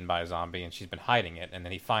been bitten by a zombie, and she's been hiding it, and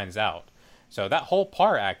then he finds out. So that whole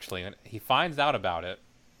part, actually, he finds out about it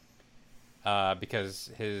because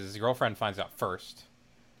his girlfriend finds out first,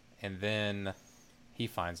 and then he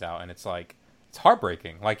finds out, and it's like, it's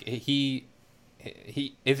heartbreaking. Like, it's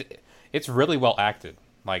really well acted.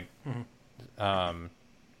 Like,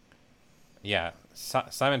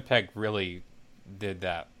 Simon Pegg really did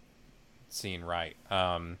that scene right.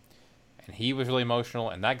 And he was really emotional,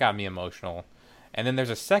 and that got me emotional. And then there's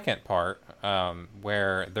a second part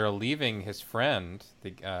where they're leaving his friend.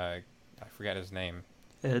 I forget his name.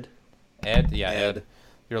 Ed. Yeah, Ed.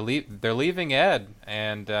 They're leaving Ed,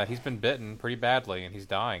 and he's been bitten pretty badly, and he's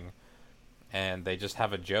dying. And they just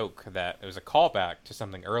have a joke that it was a callback to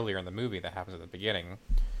something earlier in the movie that happens at the beginning.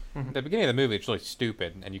 At the beginning of the movie, it's really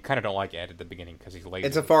stupid, and you kind of don't like Ed at the beginning because he's lazy.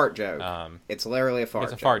 It's a fart joke. It's literally a fart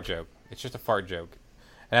joke. It's a fart joke. It's just a fart joke.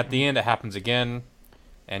 And at the end, it happens again,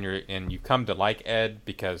 and you come to like Ed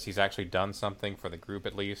because he's actually done something for the group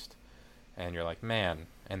at least, and you're like, man.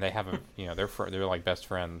 And they have they're like best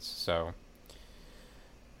friends. So,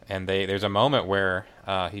 and there's a moment where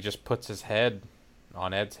he just puts his head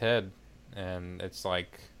on Ed's head, and it's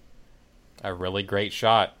like a really great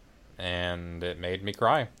shot, and it made me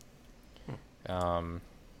cry. And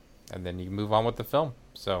then you move on with the film.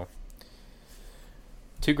 So,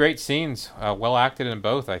 two great scenes, well acted in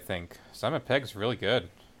both. I think Simon Pegg's really good.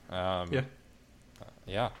 Yeah.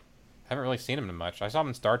 Yeah. Haven't really seen him in much. I saw him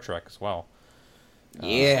in Star Trek as well.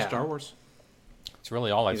 Yeah. Star Wars. It's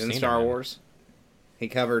really all I've He's seen in Star him in. Wars. He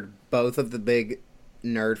covered both of the big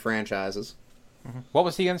nerd franchises. What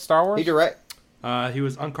was he in Star Wars? He He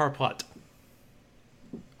was Unkar Plutt.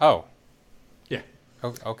 Oh. Yeah.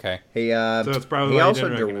 Oh, okay. He that's probably he why you also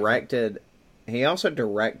didn't recognize him. directed. He also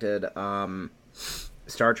directed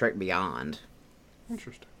Star Trek Beyond.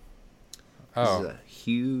 Interesting. He's Oh. a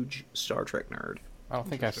huge Star Trek nerd I don't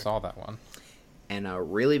think I saw that one. and a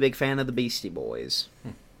really big fan of the Beastie Boys.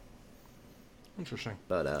 Interesting.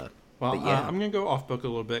 But Well, But yeah. I'm going to go off book a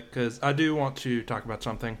little bit because I do want to talk about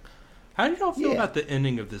something. How did y'all feel Yeah. about the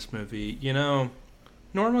ending of this movie? You know,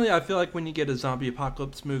 normally I feel like when you get a zombie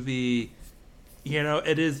apocalypse movie, you know,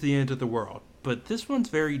 it is the end of the world. But this one's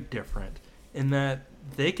very different in that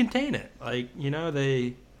they contain it. Like, you know,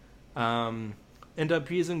 they end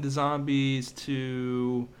up using the zombies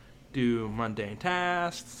to do mundane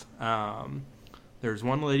tasks. There's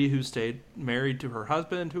one lady who stayed married to her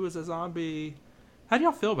husband who was a zombie. How do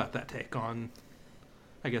y'all feel about that take on,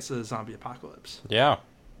 I guess, a zombie apocalypse? Yeah.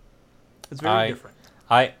 It's very different.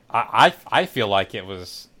 I feel like it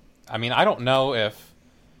was. I mean, I don't know if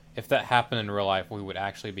that happened in real life, we would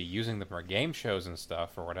actually be using them for game shows and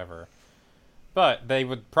stuff or whatever. But they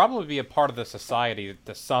would probably be a part of the society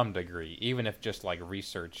to some degree, even if just like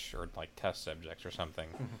research or like test subjects or something.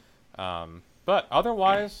 But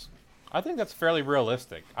otherwise, I think that's fairly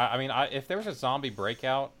realistic. I mean, if there was a zombie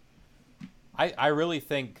breakout, I really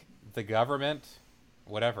think the government,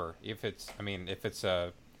 whatever, if it's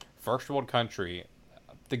a first world country,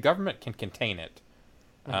 the government can contain it.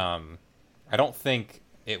 I don't think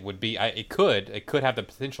it would be. It could have the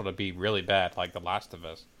potential to be really bad, like The Last of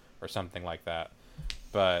Us or something like that.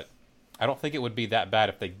 But I don't think it would be that bad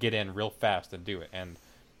if they get in real fast and do it. And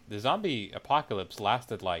the zombie apocalypse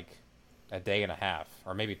lasted like a day and a half,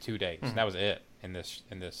 or maybe 2 days. And that was it in this.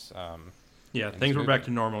 Yeah, in things this were back movie.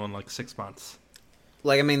 to normal in like 6 months.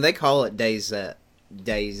 like, I mean, they call it DayZ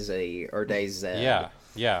or DayZ. Yeah,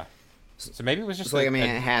 yeah. So maybe it was just It's like, I mean,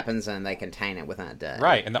 it happens and they contain it within a day.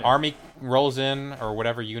 right, and the Yeah. army rolls in, or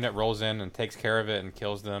whatever unit rolls in and takes care of it and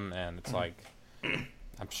kills them, and it's like,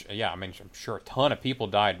 I'm sure a ton of people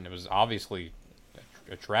died, and it was obviously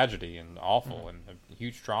a tragedy and awful and a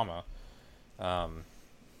huge trauma.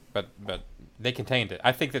 But they contained it.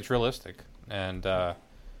 I think that's realistic, and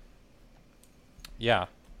yeah.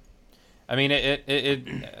 I mean, it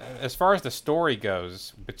as far as the story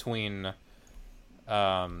goes between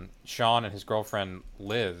Sean and his girlfriend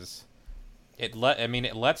Liz, it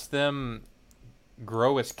lets them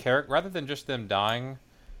grow as character rather than just them dying.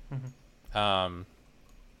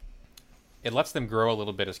 It lets them grow a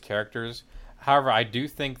little bit as characters. However, I do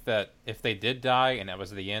think that if they did die and that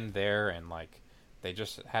was the end there, and like they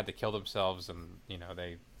just had to kill themselves, and you know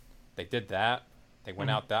they did that, they went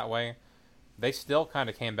out that way, they still kind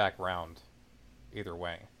of came back round either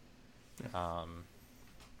way. I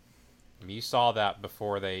mean, you saw that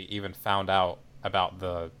before they even found out about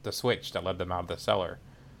the switch that led them out of the cellar.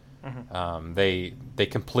 They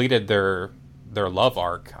completed their love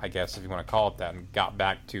arc, I guess, if you want to call it that, and got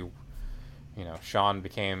back to, you know, Sean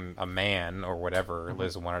became a man or whatever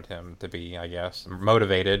Liz wanted him to be, I guess,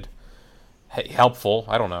 motivated, helpful,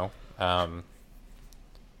 I don't know.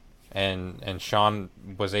 And Sean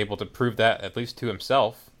was able to prove that, at least to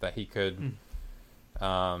himself, that he could.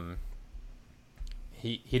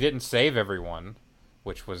 He didn't save everyone,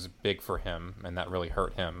 which was big for him, and that really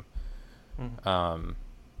hurt him.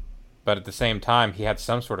 But at the same time, he had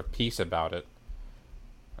some sort of peace about it.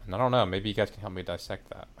 And I don't know, maybe you guys can help me dissect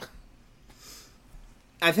that.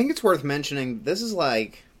 I think it's worth mentioning, this isn't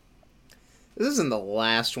the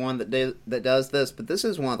last one that does this, but this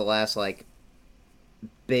is one of the last, like,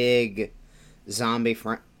 big zombie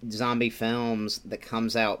films that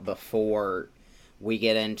comes out before we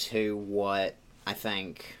get into what I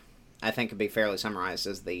think could be fairly summarized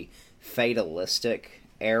as the fatalistic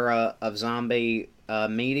era of zombie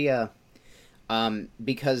media,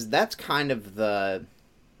 because that's kind of the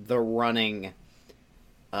running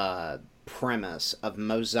premise of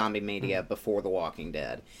most zombie media before The Walking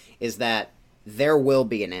Dead, is that there will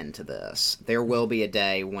be an end to this. There will be a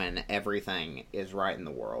day when everything is right in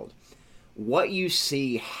the world. What you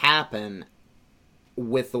see happen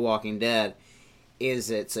with The Walking Dead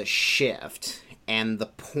is it's a shift, and the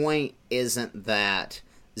point isn't that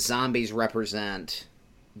zombies represent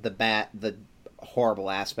the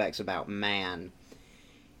horrible aspects about man.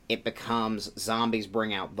 It becomes zombies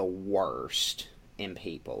bring out the worst in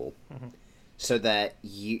people, so that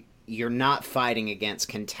you're not fighting against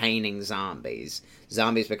containing zombies.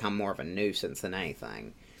 Zombies become more of a nuisance than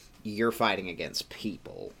anything. you're fighting against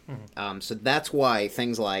people. So that's why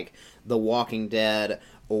things like The Walking Dead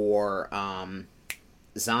or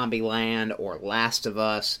Zombieland or Last of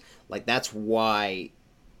Us, like that's why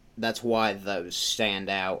those stand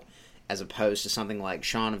out as opposed to something like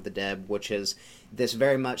Shaun of the Dead, which is this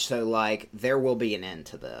very much so like, there will be an end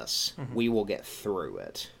to this. We will get through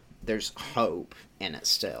it. There's hope in it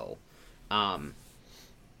still. And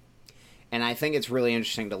I think it's really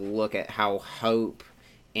interesting to look at how hope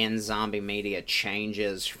in zombie media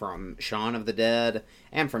changes from Shaun of the Dead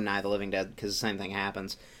and from Night of the Living Dead, because the same thing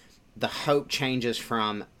happens. The hope changes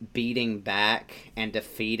from beating back and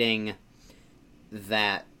defeating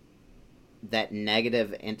that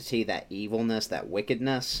negative entity, that evilness, that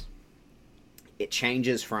wickedness. It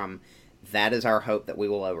changes from, that is our hope that we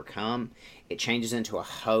will overcome. It changes into a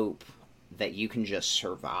hope that you can just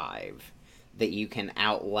survive, that you can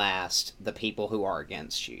outlast the people who are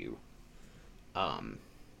against you.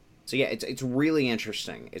 So yeah, it's really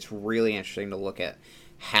interesting. It's really interesting to look at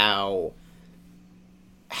how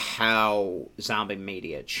zombie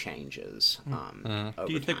media changes. Do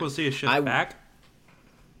you think we'll see a shift back?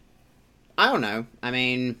 I don't know. I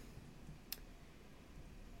mean,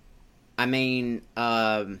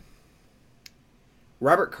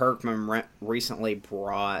 Robert Kirkman recently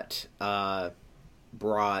brought the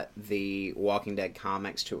Walking Dead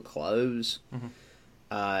comics to a close.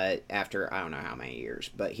 After I don't know how many years,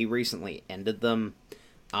 but he recently ended them,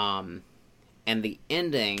 and the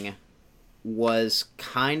ending was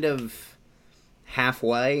kind of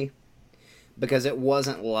halfway, because it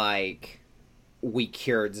wasn't like we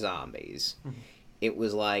cured zombies. It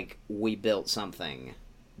was like we built something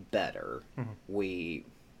better. We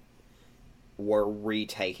were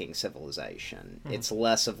retaking civilization. It's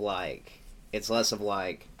less of like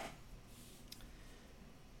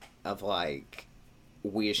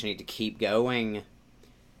we just need to keep going,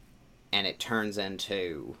 and it turns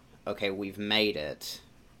into, okay, we've made it,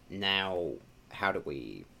 now how do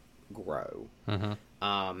we grow? And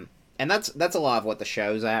that's a lot of what the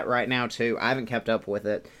show's at right now too. I haven't kept up with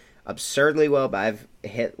it absurdly well, but I've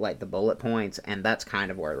hit like the bullet points, and that's kind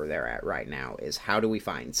of where they're at right now, is how do we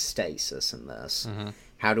find stasis in this?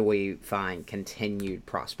 How do we find continued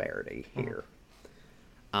prosperity here?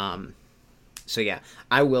 So yeah,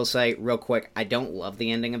 I will say real quick, I don't love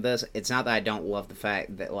the ending of this. It's not that I don't love the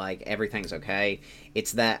fact that like everything's okay.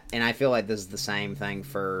 It's that, and I feel like this is the same thing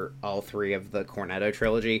for all three of the Cornetto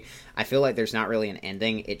trilogy. I feel like there's not really an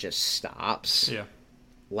ending. It just stops. Yeah.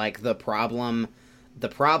 Like the problem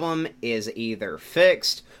is either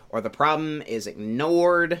fixed or the problem is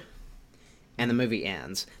ignored, and the movie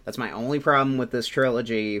ends. That's my only problem with this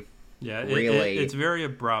trilogy. Yeah, really. It's very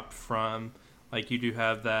abrupt from, like, you do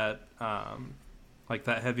have that, like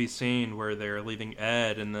that heavy scene where they're leaving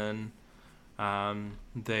Ed, and then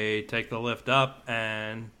they take the lift up,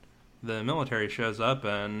 and the military shows up,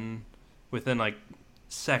 and within, like,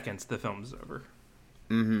 seconds, the film's over.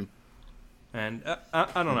 And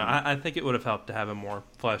I don't know. I think it would have helped to have a more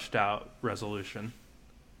fleshed out resolution.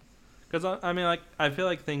 Because, I mean, like, I feel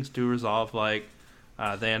like things do resolve. Like,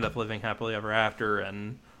 they end up living happily ever after.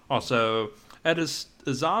 And also, Ed is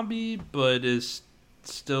a zombie, but is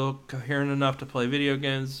still coherent enough to play video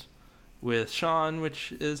games with Sean,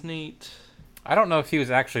 which is neat. I don't know if he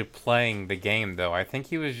was actually playing the game, though. I think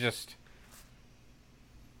he was just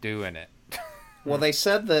doing it. Well, they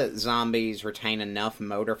said that zombies retain enough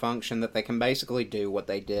motor function that they can basically do what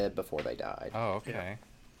they did before they died. Oh, okay. Yeah.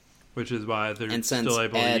 Which is why they're still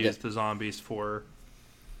able to use the zombies for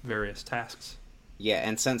various tasks. Yeah,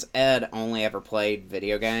 and since Ed only ever played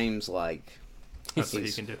video games, like... That's what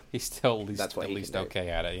he can do. He's still at least okay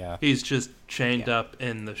at it, yeah. He's just chained up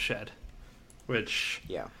in the shed. Which...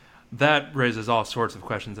 Yeah. That raises all sorts of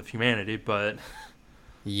questions of humanity, but...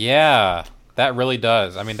 Yeah, that really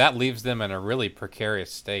does. I mean, that leaves them in a really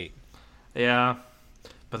precarious state. Yeah.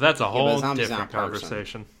 But that's a whole different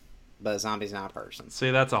conversation. But a zombie's not a person. See,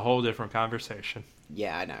 that's a whole different conversation.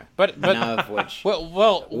 Yeah, I know. But none of which...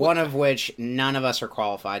 one of which none of us are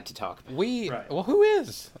qualified to talk about. Right. Well, who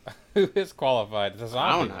is? Who is qualified? The zombie?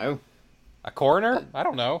 I don't know. A coroner? I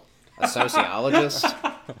don't know. A sociologist?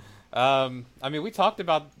 I mean, we talked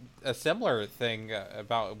about a similar thing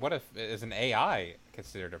about what if is an AI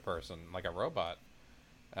considered a person, like a robot,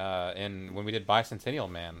 when we did Bicentennial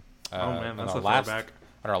Man. Man, that's a throwback.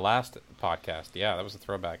 On our last podcast. Yeah, that was a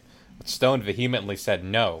throwback. But Stone vehemently said,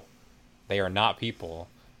 no, they are not people.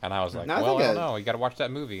 And I was like, I don't know. You got to watch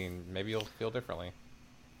that movie, and maybe you'll feel differently.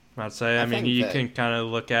 I'd say, I mean, you can kind of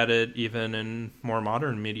look at it even in more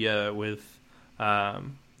modern media with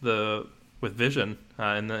Vision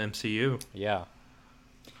in the MCU. Yeah.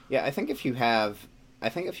 Yeah, I think if you have I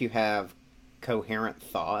think if you have coherent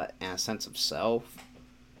thought and a sense of self,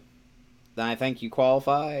 then I think you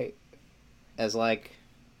qualify as like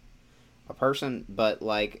a person. But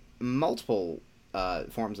like multiple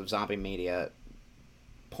forms of zombie media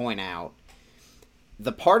point out,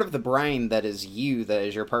 the part of the brain that is you, that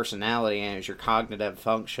is your personality and is your cognitive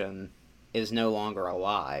function, is no longer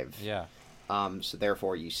alive. Yeah. So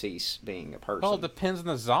therefore you cease being a person. Well, it depends on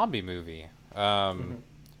the zombie movie.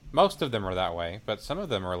 Most of them are that way, but some of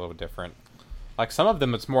them are a little different. Like, some of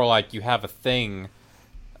them, it's more like you have a thing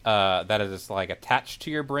that is, like, attached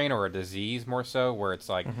to your brain, or a disease, more so, where it's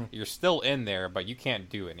like, you're still in there, but you can't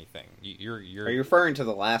do anything. You're... Are you referring to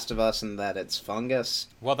The Last of Us and that it's fungus?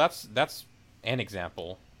 Well, that's an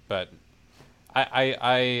example, but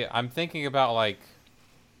I'm thinking about, like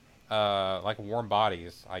Warm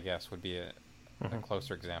Bodies, I guess, would be a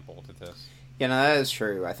closer example to this. Yeah, no, that is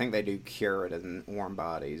true. I think they do cure it in Warm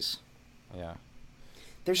Bodies. Yeah.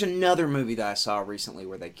 There's another movie that I saw recently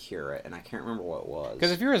where they cure it, and I can't remember what it was.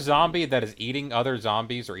 Because if you're a zombie that is eating other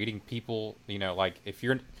zombies or eating people, you know, like, if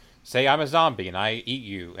you're... Say I'm a zombie and I eat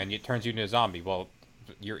you, and it turns you into a zombie, well,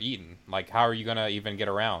 you're eaten. Like, how are you going to even get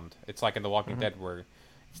around? It's like in The Walking Dead, where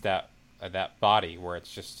it's that body where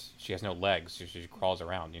it's just... She has no legs. She crawls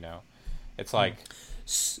around, you know? It's like...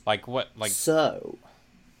 Like, what? Like... So...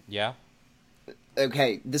 Yeah?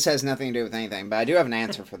 Okay, this has nothing to do with anything, but I do have an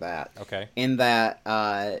answer for that. Okay. In that,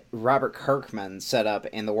 Robert Kirkman set up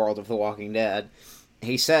in the world of The Walking Dead,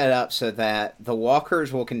 he set it up so that the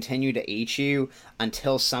walkers will continue to eat you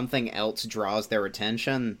until something else draws their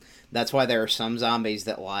attention. That's why there are some zombies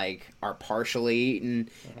that, like, are partially eaten,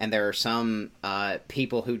 and there are some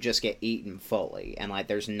people who just get eaten fully, and, like,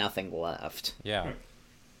 there's nothing left. Yeah.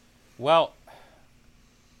 Well,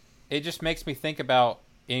 it just makes me think about,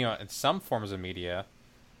 you know, in some forms of media,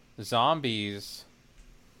 zombies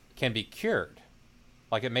can be cured.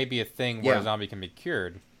 Like, it may be a thing where a zombie can be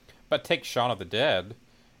cured. But take Shaun of the Dead.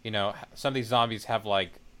 You know, some of these zombies have,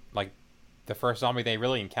 like the first zombie they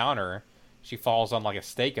really encounter, she falls on, like, a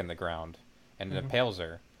stake in the ground, and it impales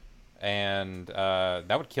her. And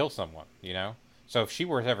that would kill someone, you know? So if she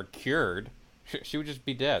were ever cured, she would just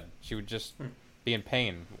be dead. She would just be in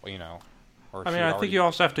pain, you know? Or I mean, I think you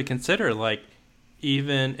also have to consider, like,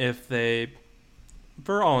 even if they,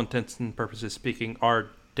 for all intents and purposes speaking, are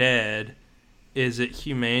dead, is it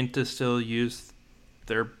humane to still use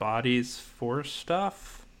their bodies for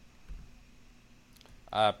stuff?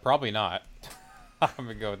 Probably not. I'm going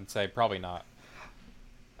to go ahead and say probably not.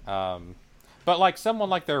 But, like, someone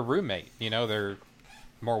like their roommate, you know, their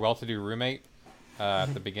more well-to-do roommate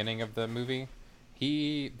at the beginning of the movie,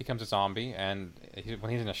 he becomes a zombie, and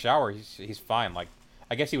when he's in the shower, he's fine. Like,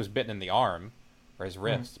 I guess he was bitten in the arm, or his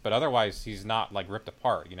wrist, but otherwise he's not, like, ripped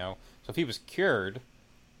apart, you know? So if he was cured,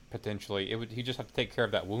 potentially, he'd just have to take care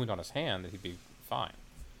of that wound on his hand, that he'd be fine.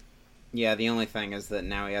 Yeah, the only thing is that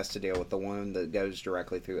now he has to deal with the wound that goes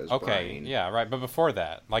directly through his brain. Okay, yeah, right, but before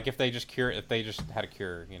that, like, if they just had a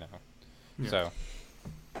cure, you know, so...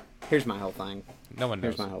 Here's my whole thing. No one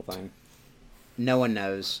knows. Here's my whole thing. No one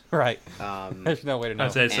knows. Right. There's no way to know.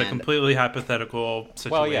 I'd say it's a completely hypothetical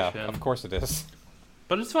situation. Well, yeah, of course it is.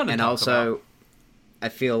 But it's fun to talk about. And also, I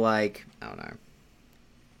feel like, I don't know.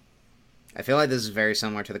 I feel like this is very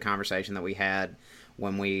similar to the conversation that we had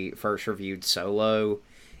when we first reviewed Solo,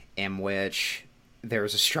 in which there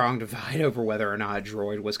was a strong divide over whether or not a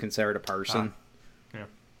droid was considered a person.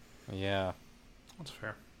 Yeah. That's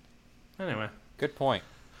fair. Anyway. Good point.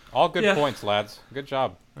 All good points, lads. Good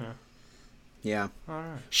job. Yeah. All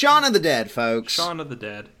right. Shaun of the Dead, folks. Shaun of the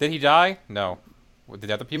Dead. Did he die? No.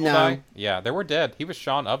 Did other people die? Yeah, they were dead. He was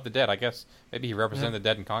Shaun of the Dead. I guess maybe he represented the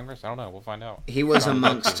dead in Congress. I don't know. We'll find out. He was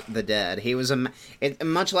amongst the dead. He was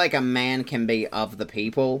much like a man can be of the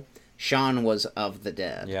people. Shaun was of the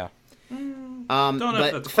dead. Yeah. Don't know if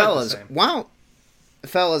but that's fellas, quite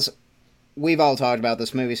the same. We've all talked about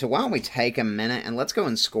this movie, so why don't we take a minute and let's go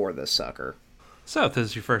and score this sucker. So, if this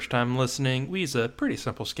is your first time listening, we use a pretty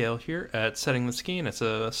simple scale here at Setting the Ski, and it's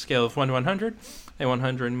a scale of 1 to 100. A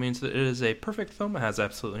 100 means that it is a perfect film. It has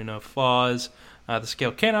absolutely no flaws. The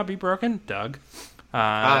scale cannot be broken. Doug.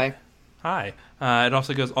 Hi. Hi. It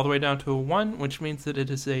also goes all the way down to a 1, which means that it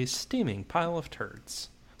is a steaming pile of turds.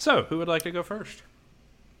 So, who would like to go first?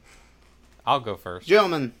 I'll go first.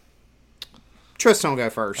 Gentlemen, Tristan will go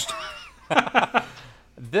first.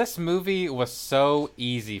 This movie was so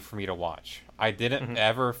easy for me to watch. I didn't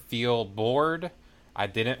ever feel bored. I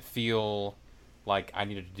didn't feel like I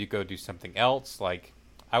needed to go do something else. Like,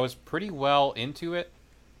 I was pretty well into it,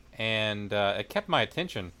 and it kept my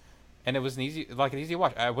attention. And it was an easy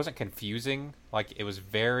watch. It wasn't confusing. Like, it was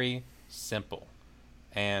very simple.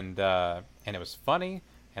 and it was funny,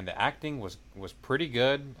 and the acting was pretty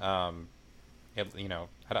good. I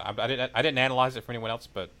didn't analyze it for anyone else,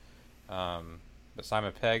 but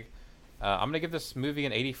Simon Pegg. I'm gonna give this movie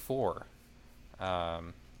an 84.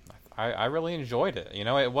 I really enjoyed it. You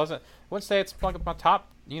know, I wouldn't say it's like my top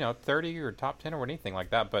 30 or top 10 or anything like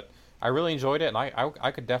that, but I really enjoyed it, and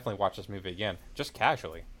I could definitely watch this movie again, just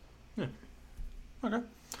casually. Yeah. Okay.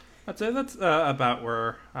 I'd say that's about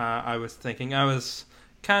where I was thinking. I was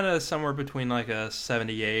kind of somewhere between like a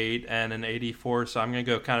 78 and an 84, so I'm going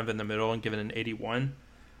to go kind of in the middle and give it an 81.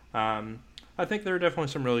 I think there are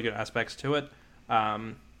definitely some really good aspects to it.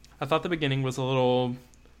 I thought the beginning was a little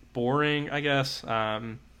boring, I guess.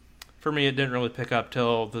 For me, it didn't really pick up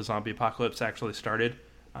till the zombie apocalypse actually started.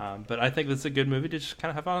 But I think it's a good movie to just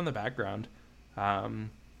kind of have on in the background.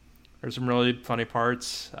 There's some really funny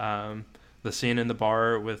parts. The scene in the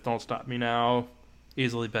bar with Don't Stop Me Now,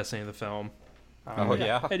 easily best scene of the film.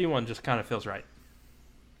 Yeah. 81 just kind of feels right.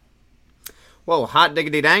 Well, hot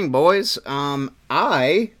diggity dang, boys.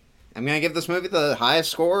 I am going to give this movie the highest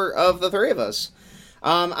score of the three of us.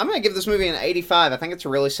 I'm going to give this movie an 85. I think it's a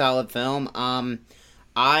really solid film.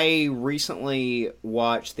 I recently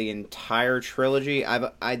watched the entire trilogy.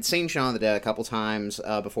 I'd seen Shaun of the Dead a couple times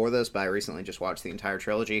before this, but I recently just watched the entire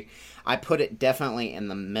trilogy. I put it definitely in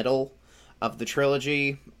the middle of the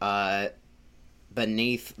trilogy,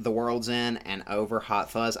 beneath The World's End and over Hot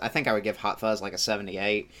Fuzz. I think I would give Hot Fuzz like a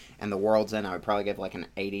 78, and The World's End I would probably give like an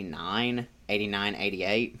 89,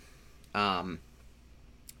 88.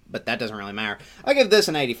 But that doesn't really matter. I give this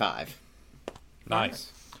an 85.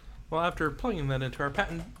 Nice. Well, after plugging that into our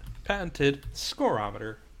patented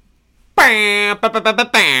scoreometer,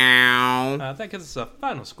 that gives us a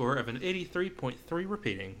final score of an 83.3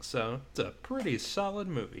 repeating. So it's a pretty solid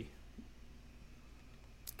movie.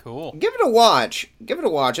 Cool. Give it a watch.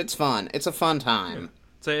 It's fun. It's a fun time. Yeah.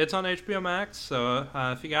 So it's on HBO Max. So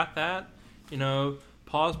if you got that,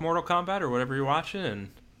 pause Mortal Kombat or whatever you're watching and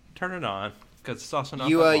turn it on, because it's also not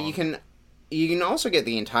that long. You can also get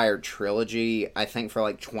the entire trilogy, I think, for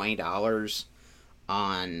like $20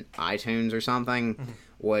 on iTunes or something,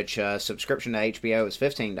 which subscription to HBO is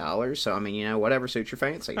 $15. So, I mean, whatever suits your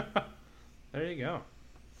fancy. There you go.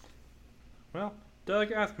 Well,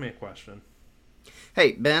 Doug, ask me a question.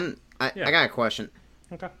 Hey, Ben, I got a question.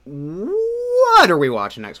 Okay. What are we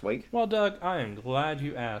watching next week? Well, Doug, I am glad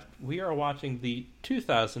you asked. We are watching the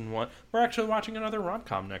 2001. We're actually watching another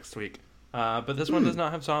rom-com next week. But this one does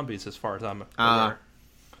not have zombies, as far as I'm aware.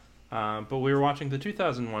 But we were watching the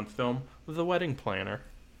 2001 film The Wedding Planner,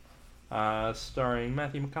 starring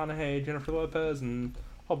Matthew McConaughey, Jennifer Lopez, and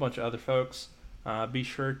a whole bunch of other folks. Be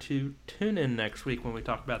sure to tune in next week when we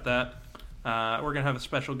talk about that. We're going to have a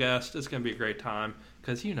special guest. It's going to be a great time,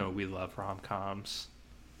 because we love rom-coms.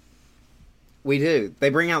 We do. They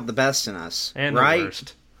bring out the best in us, and right? The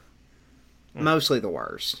worst. Mostly the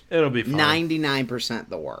worst. It'll be fun. 99%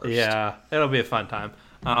 the worst. Yeah, it'll be a fun time.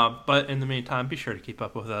 But in the meantime, be sure to keep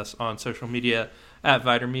up with us on social media at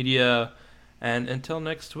Viter Media. And until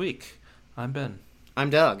next week, I'm Ben.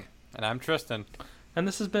 I'm Doug. And I'm Tristan. And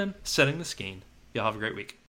this has been Setting the Skene. Y'all have a great week.